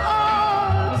went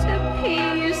all to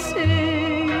pieces.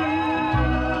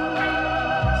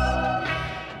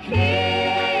 He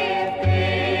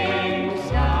thinks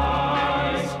I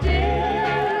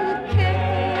still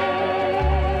care.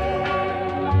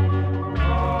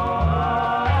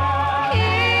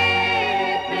 He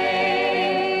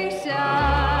thinks I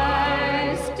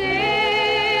still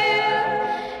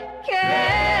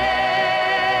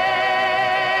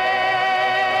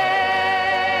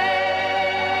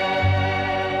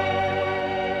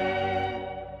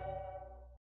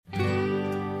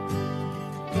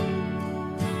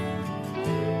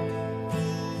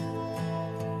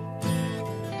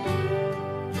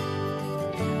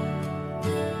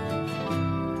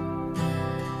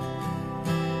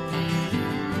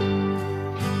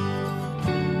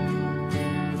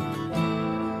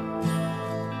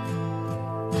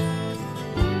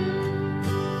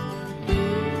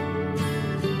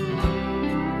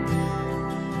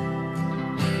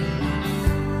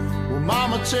Well,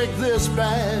 Mama, take this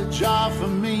badge off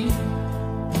of me,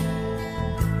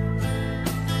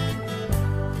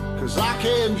 'cause I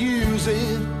can't use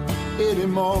it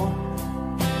anymore.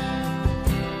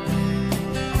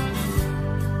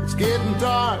 It's getting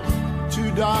dark, too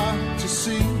dark to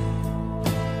see.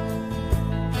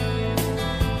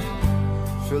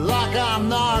 Feel like I'm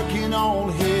knocking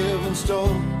on heaven's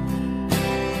door.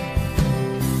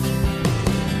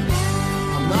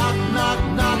 I'm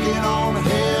knocking on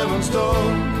heaven's door.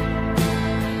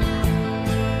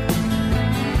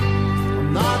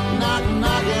 I'm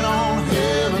knocking on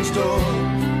heaven's door.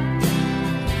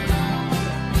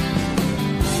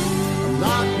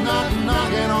 I'm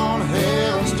knocking on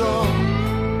heaven's door.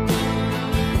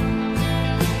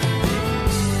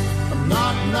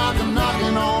 I'm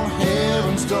knocking on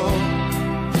heaven's door.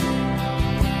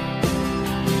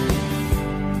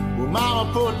 Well, Mama,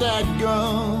 put that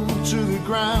gun to the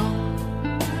ground,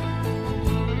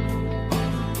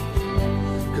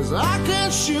 'cause I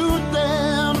can't shoot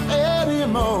them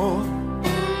anymore.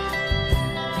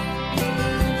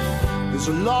 There's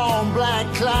a long black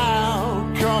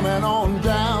cloud coming on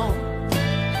down.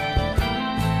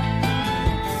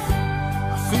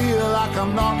 I feel like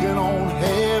I'm knocking on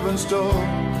heaven's door.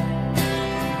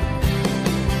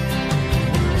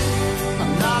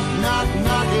 I'm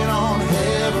knocking on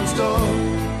heaven's door.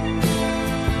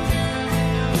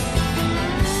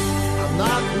 I'm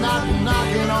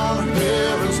knocking on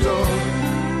heaven's door.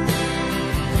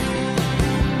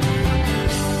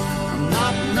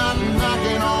 I'm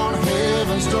knocking on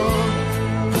heaven's door.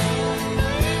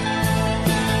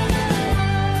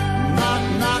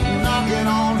 Knocking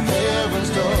on heaven's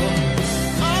door.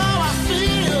 Oh, I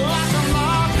feel like I'm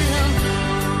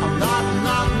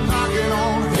knocking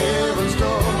on heaven's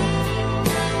door.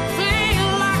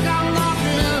 Feel like I'm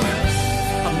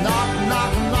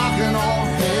knocking on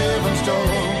heaven's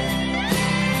door.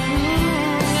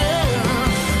 Yeah.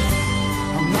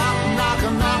 I'm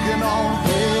knocking on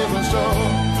heaven's door.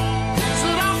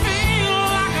 Said I feel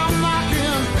like I'm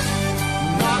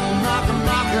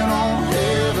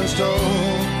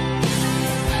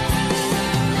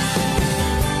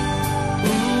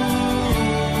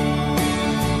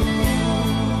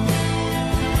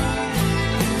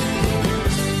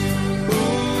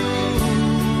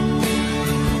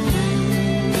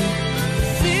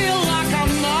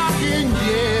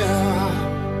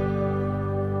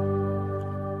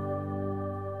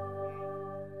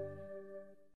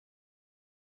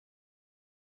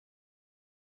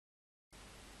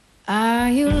Are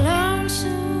you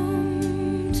lonesome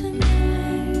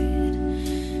tonight?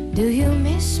 Do you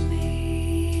miss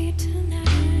me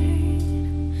tonight?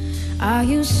 Are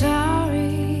you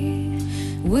sorry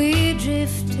we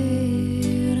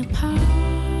drifted apart?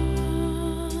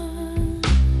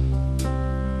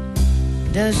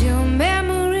 Does your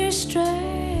memory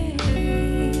stray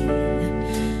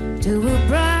to a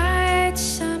bright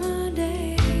summer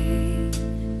day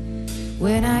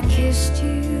when I kissed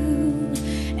you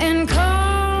and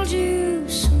called you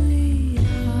sweetheart?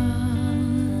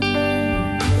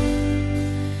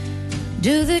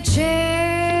 Do the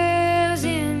chairs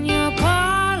in your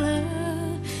parlor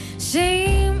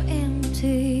seem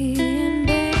empty and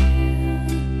bare?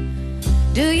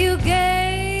 Do you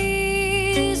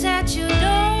gaze at your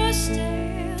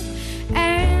doorstep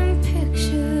and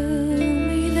picture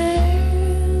me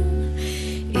there?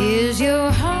 Is your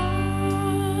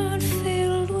heart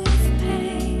filled with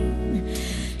pain?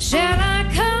 Shall I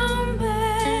come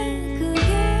back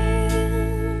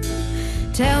again?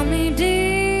 Tell me,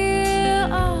 dear,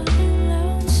 are you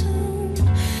lonesome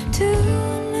tonight?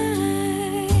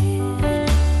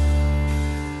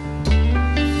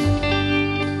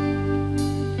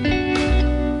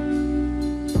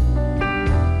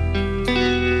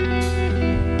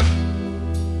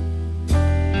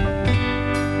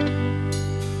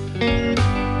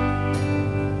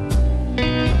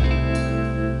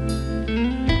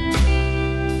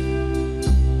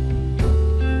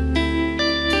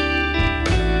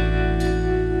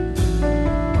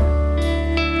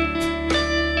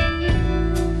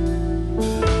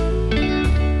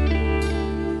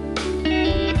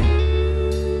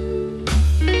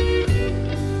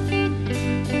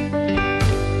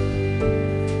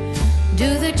 Do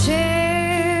the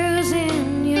chairs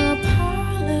in your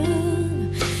parlor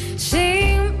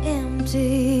seem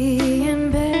empty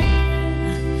and bare?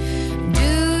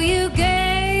 Do you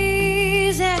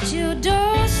gaze at your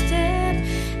doorstep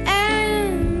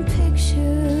and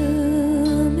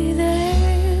picture me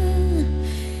there?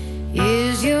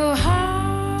 Is your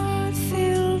heart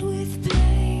filled with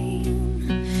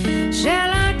pain? Shall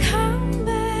I come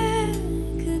back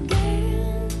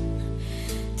again?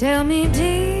 Tell me,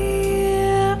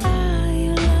 dear, are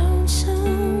you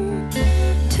lonesome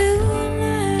tonight?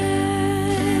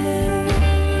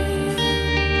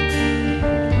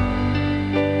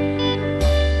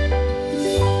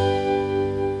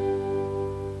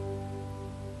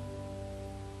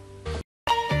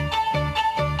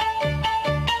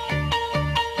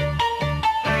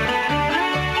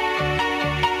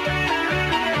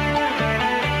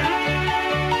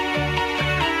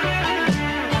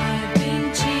 I've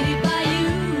been cheated by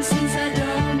you since I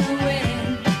don't know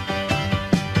when.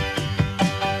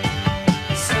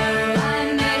 So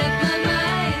I made up my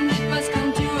mind it must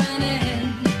come to an end.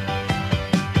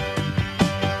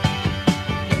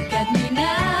 Look at me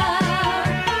now,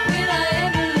 will I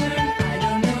ever learn? I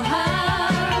don't know how,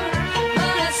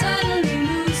 but I suddenly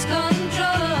lose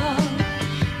control.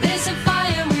 There's a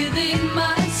fire within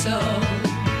my soul.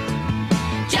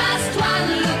 Just one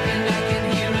look and I can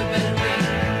hear a bell ring.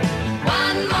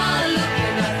 One more look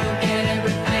and I forget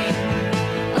everything.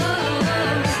 Oh,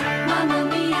 Mamma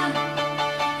Mia,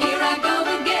 here I go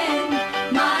again.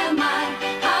 My,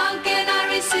 how can I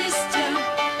resist you?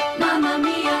 Mamma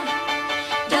Mia,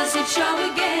 does it show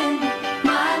again?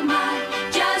 My,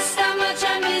 just how much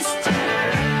I missed you.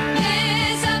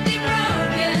 Yes, I've been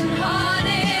broken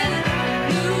hearted,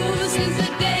 blue since the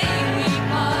day we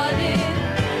parted.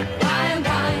 Why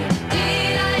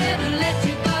did I ever let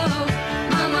you go?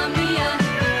 Mamma Mia,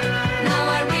 now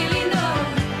I really know.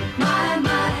 My,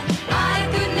 I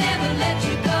could never let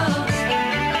you go.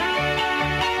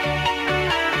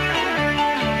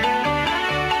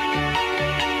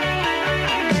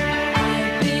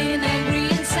 I've been angry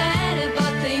and sad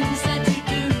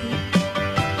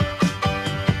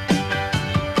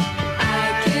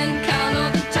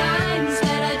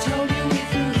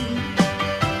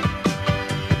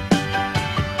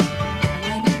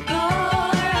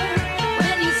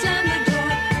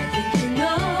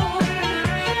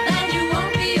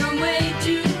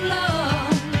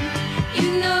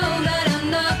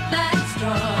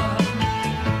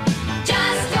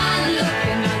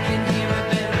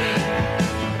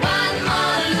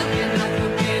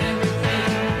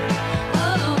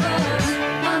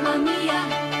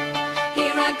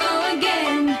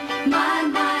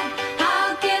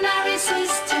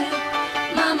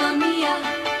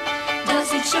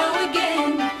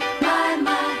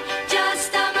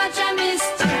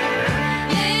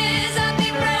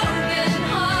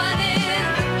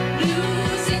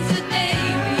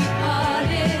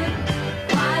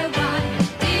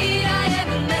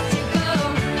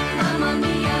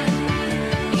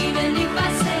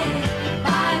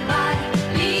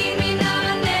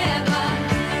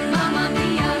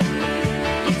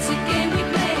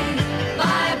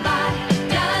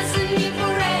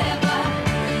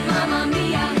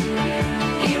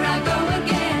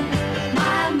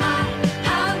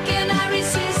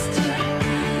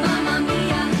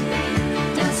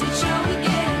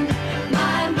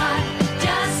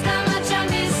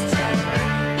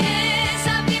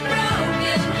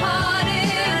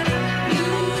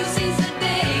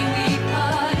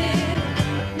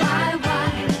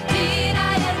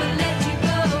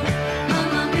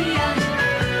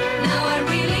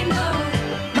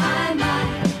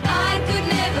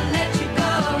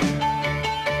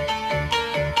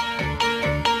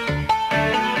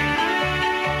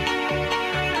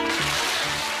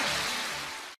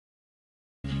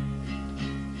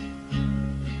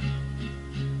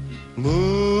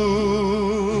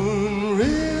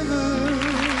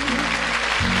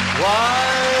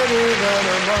wider than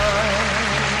a mile.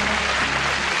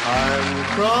 I'm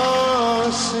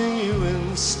crossing you in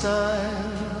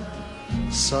style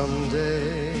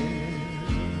someday.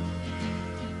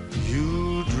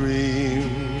 You dream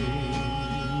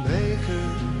maker,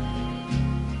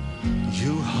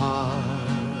 you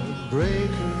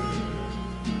heartbreaker,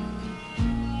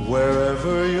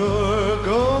 wherever you're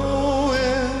going,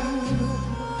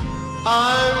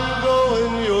 I'm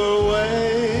going your way.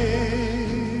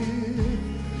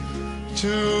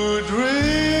 Two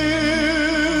drifters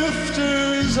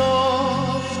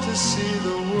off to see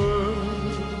the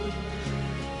world.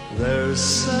 There's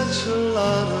such a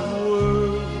lot of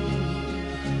world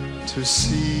to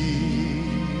see.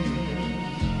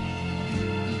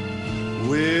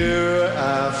 We're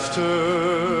after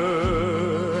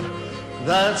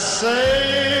that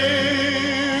same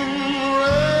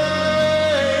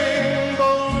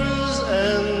rainbow's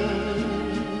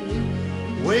end,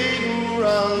 waiting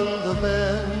round the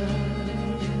bend.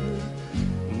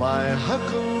 My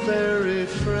huckleberry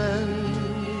friend,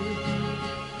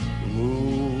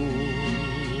 Moon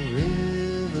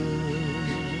River,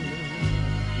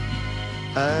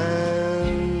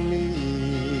 and me.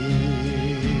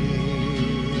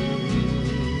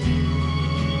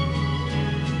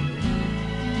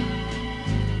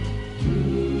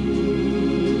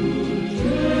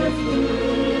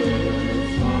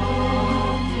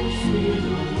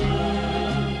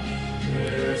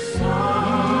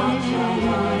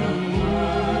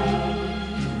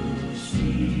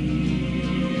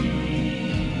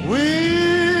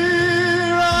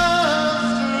 We're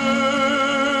after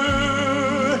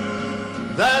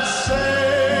that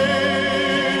same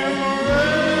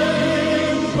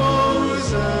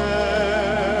rainbow's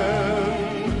end,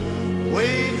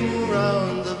 waiting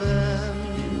round the bend.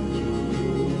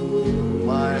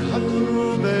 My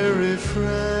huckleberry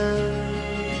friend,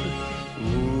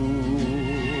 Moon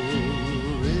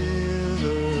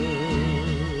River,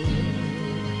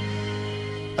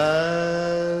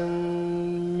 and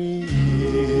me.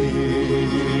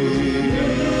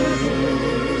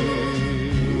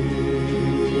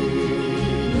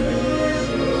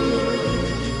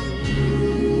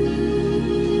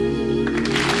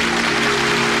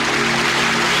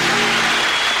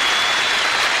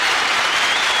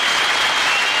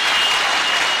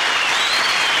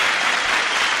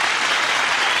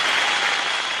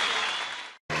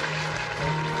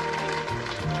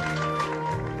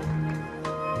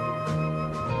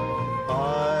 I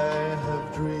have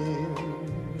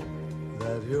dreamed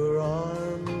that your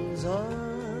arms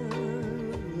are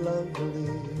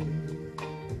lovely.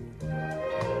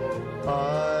 I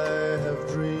have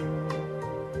dreamed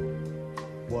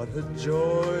what a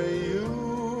joy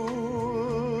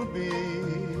you'll be.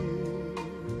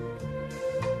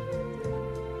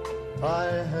 I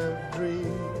have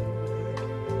dreamed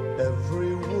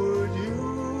every word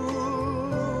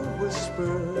you'll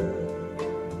whisper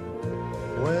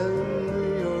when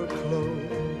you're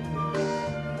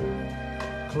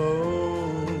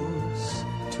close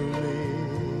to me.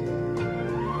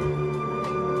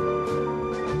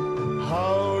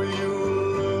 How you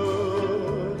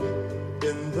look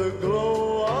in the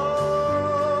glow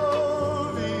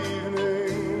of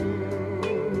evening.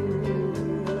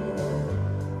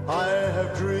 I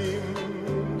have dreamed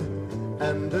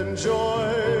and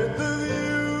enjoyed the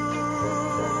view.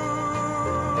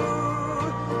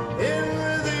 In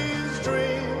these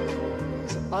dreams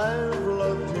I've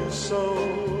loved you so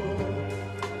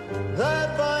that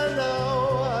by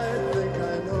now I think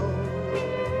I know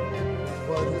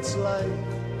what it's like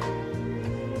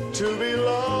to be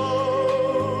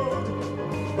loved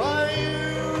by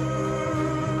you.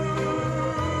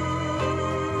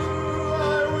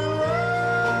 I will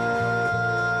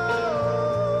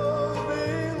love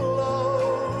being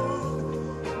loved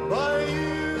by you.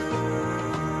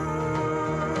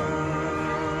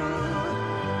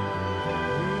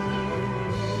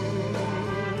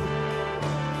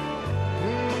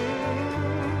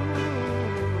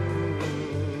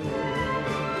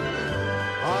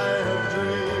 I have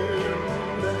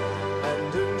dreamed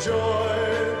and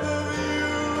enjoyed the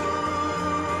view.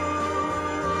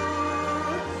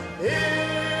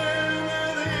 In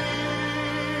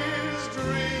these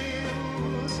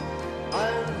dreams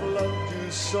I've loved you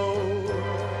so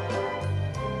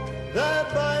that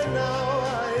by now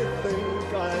I think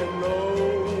I know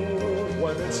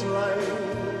what it's like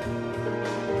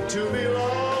to be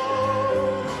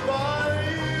loved by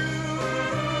you.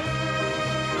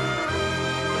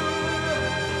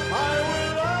 I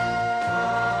will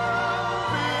love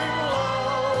being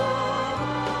loved.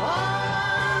 I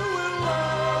will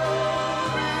love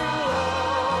being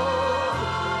loved.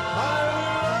 I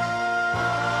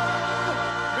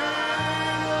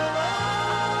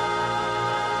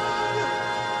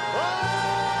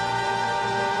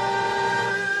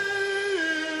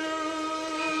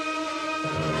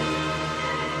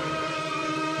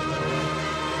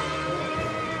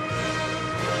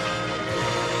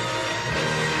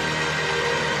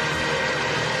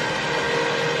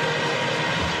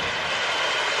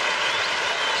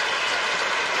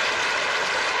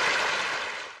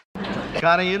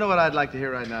Connie, you know what I'd like to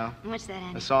hear right now? What's that,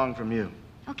 Andy? A song from you.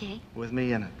 Okay. With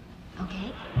me in it.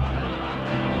 Okay.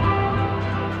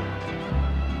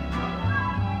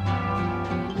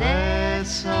 Let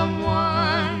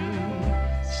someone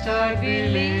start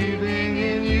believing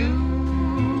in you.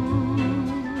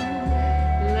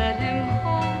 Let him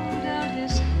hold out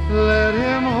his Let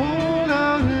him hold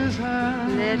out his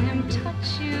hand. Let him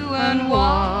touch you And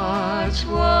watch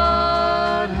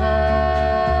what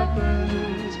happens.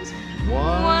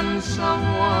 Want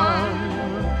someone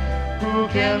who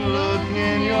can look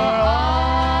in your eyes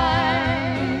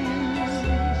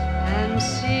and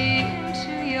see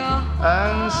into your heart.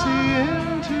 and see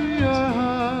into your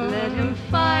heart. Let him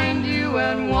find you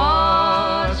and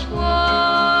watch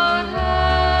what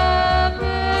happens.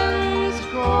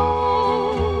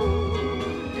 Cold.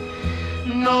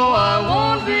 No, I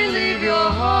won't believe your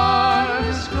heart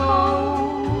is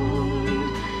cold.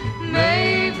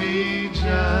 Maybe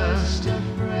just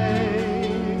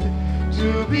afraid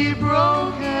to be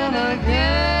broken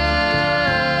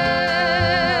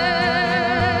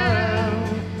again.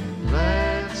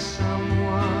 Let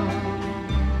someone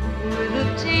With a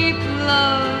deep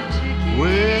love to give.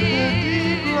 with a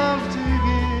deep love to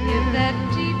Give that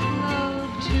deep love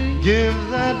to you. give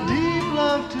that deep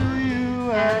love to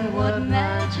you, And what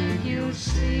magic you'll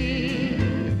see.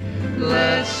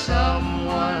 let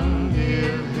someone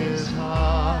give his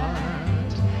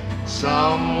heart,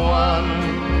 someone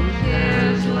who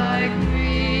cares like me.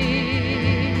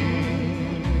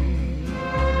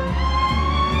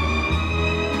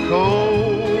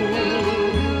 Cold,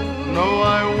 no,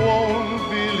 I won't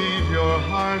believe your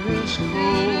heart is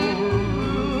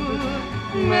cold.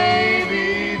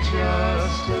 Maybe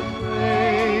just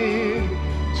afraid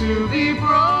to be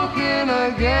broken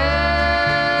again.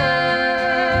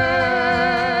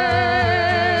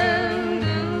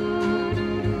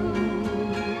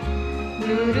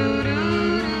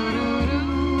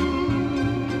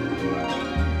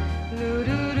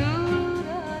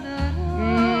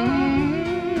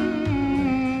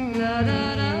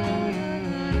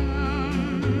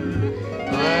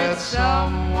 Let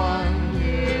someone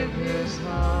give his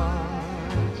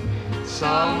heart,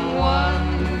 someone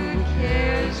who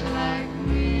cares like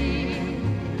me.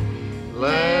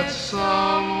 Let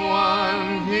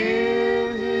someone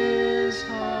give his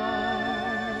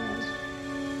heart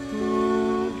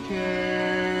who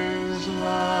cares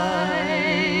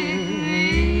like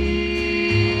me.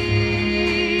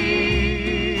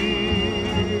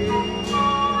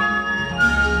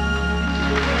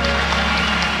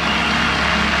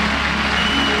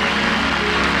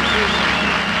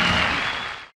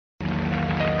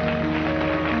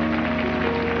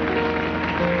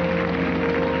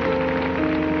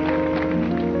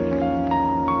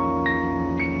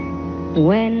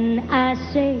 When I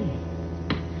say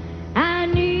I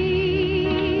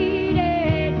needed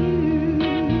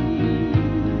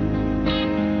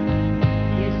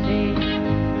you say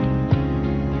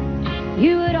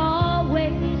you would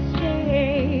always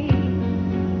say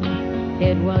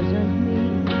it wasn't me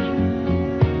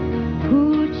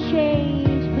who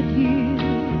changed but you,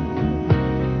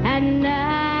 and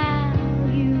now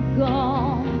you've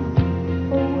gone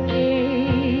away.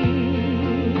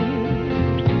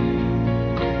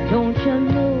 Don't you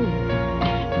know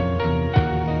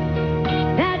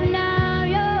that now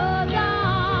you're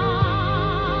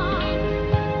gone?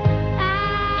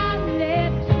 I've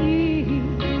left you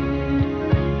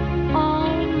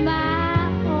on my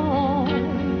own,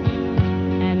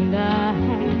 and I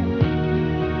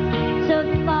have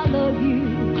to follow you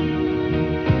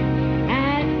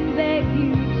and beg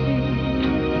you to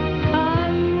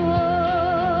come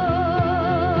home.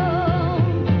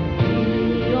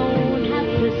 You don't have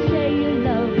to say you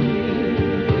love me,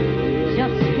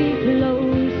 just be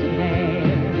close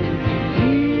there.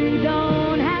 You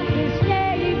don't have to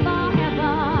stay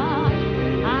forever,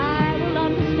 I will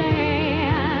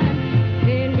understand.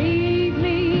 Believe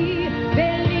me,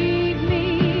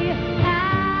 I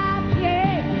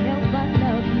can't help but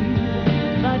love you.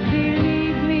 But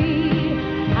believe me,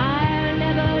 I'll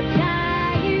never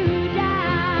tie you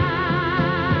down.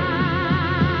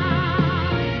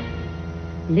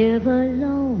 Live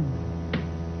alone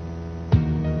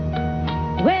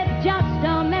with just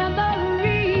a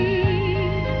memory.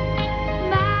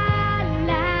 My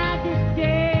life is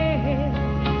dead,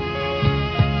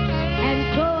 and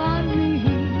so are we.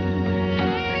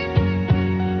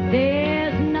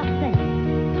 There's nothing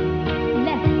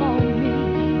left for me.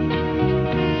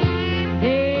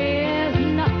 There's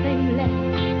nothing left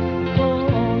for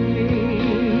me.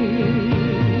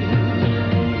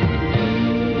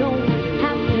 You don't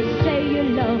have to say you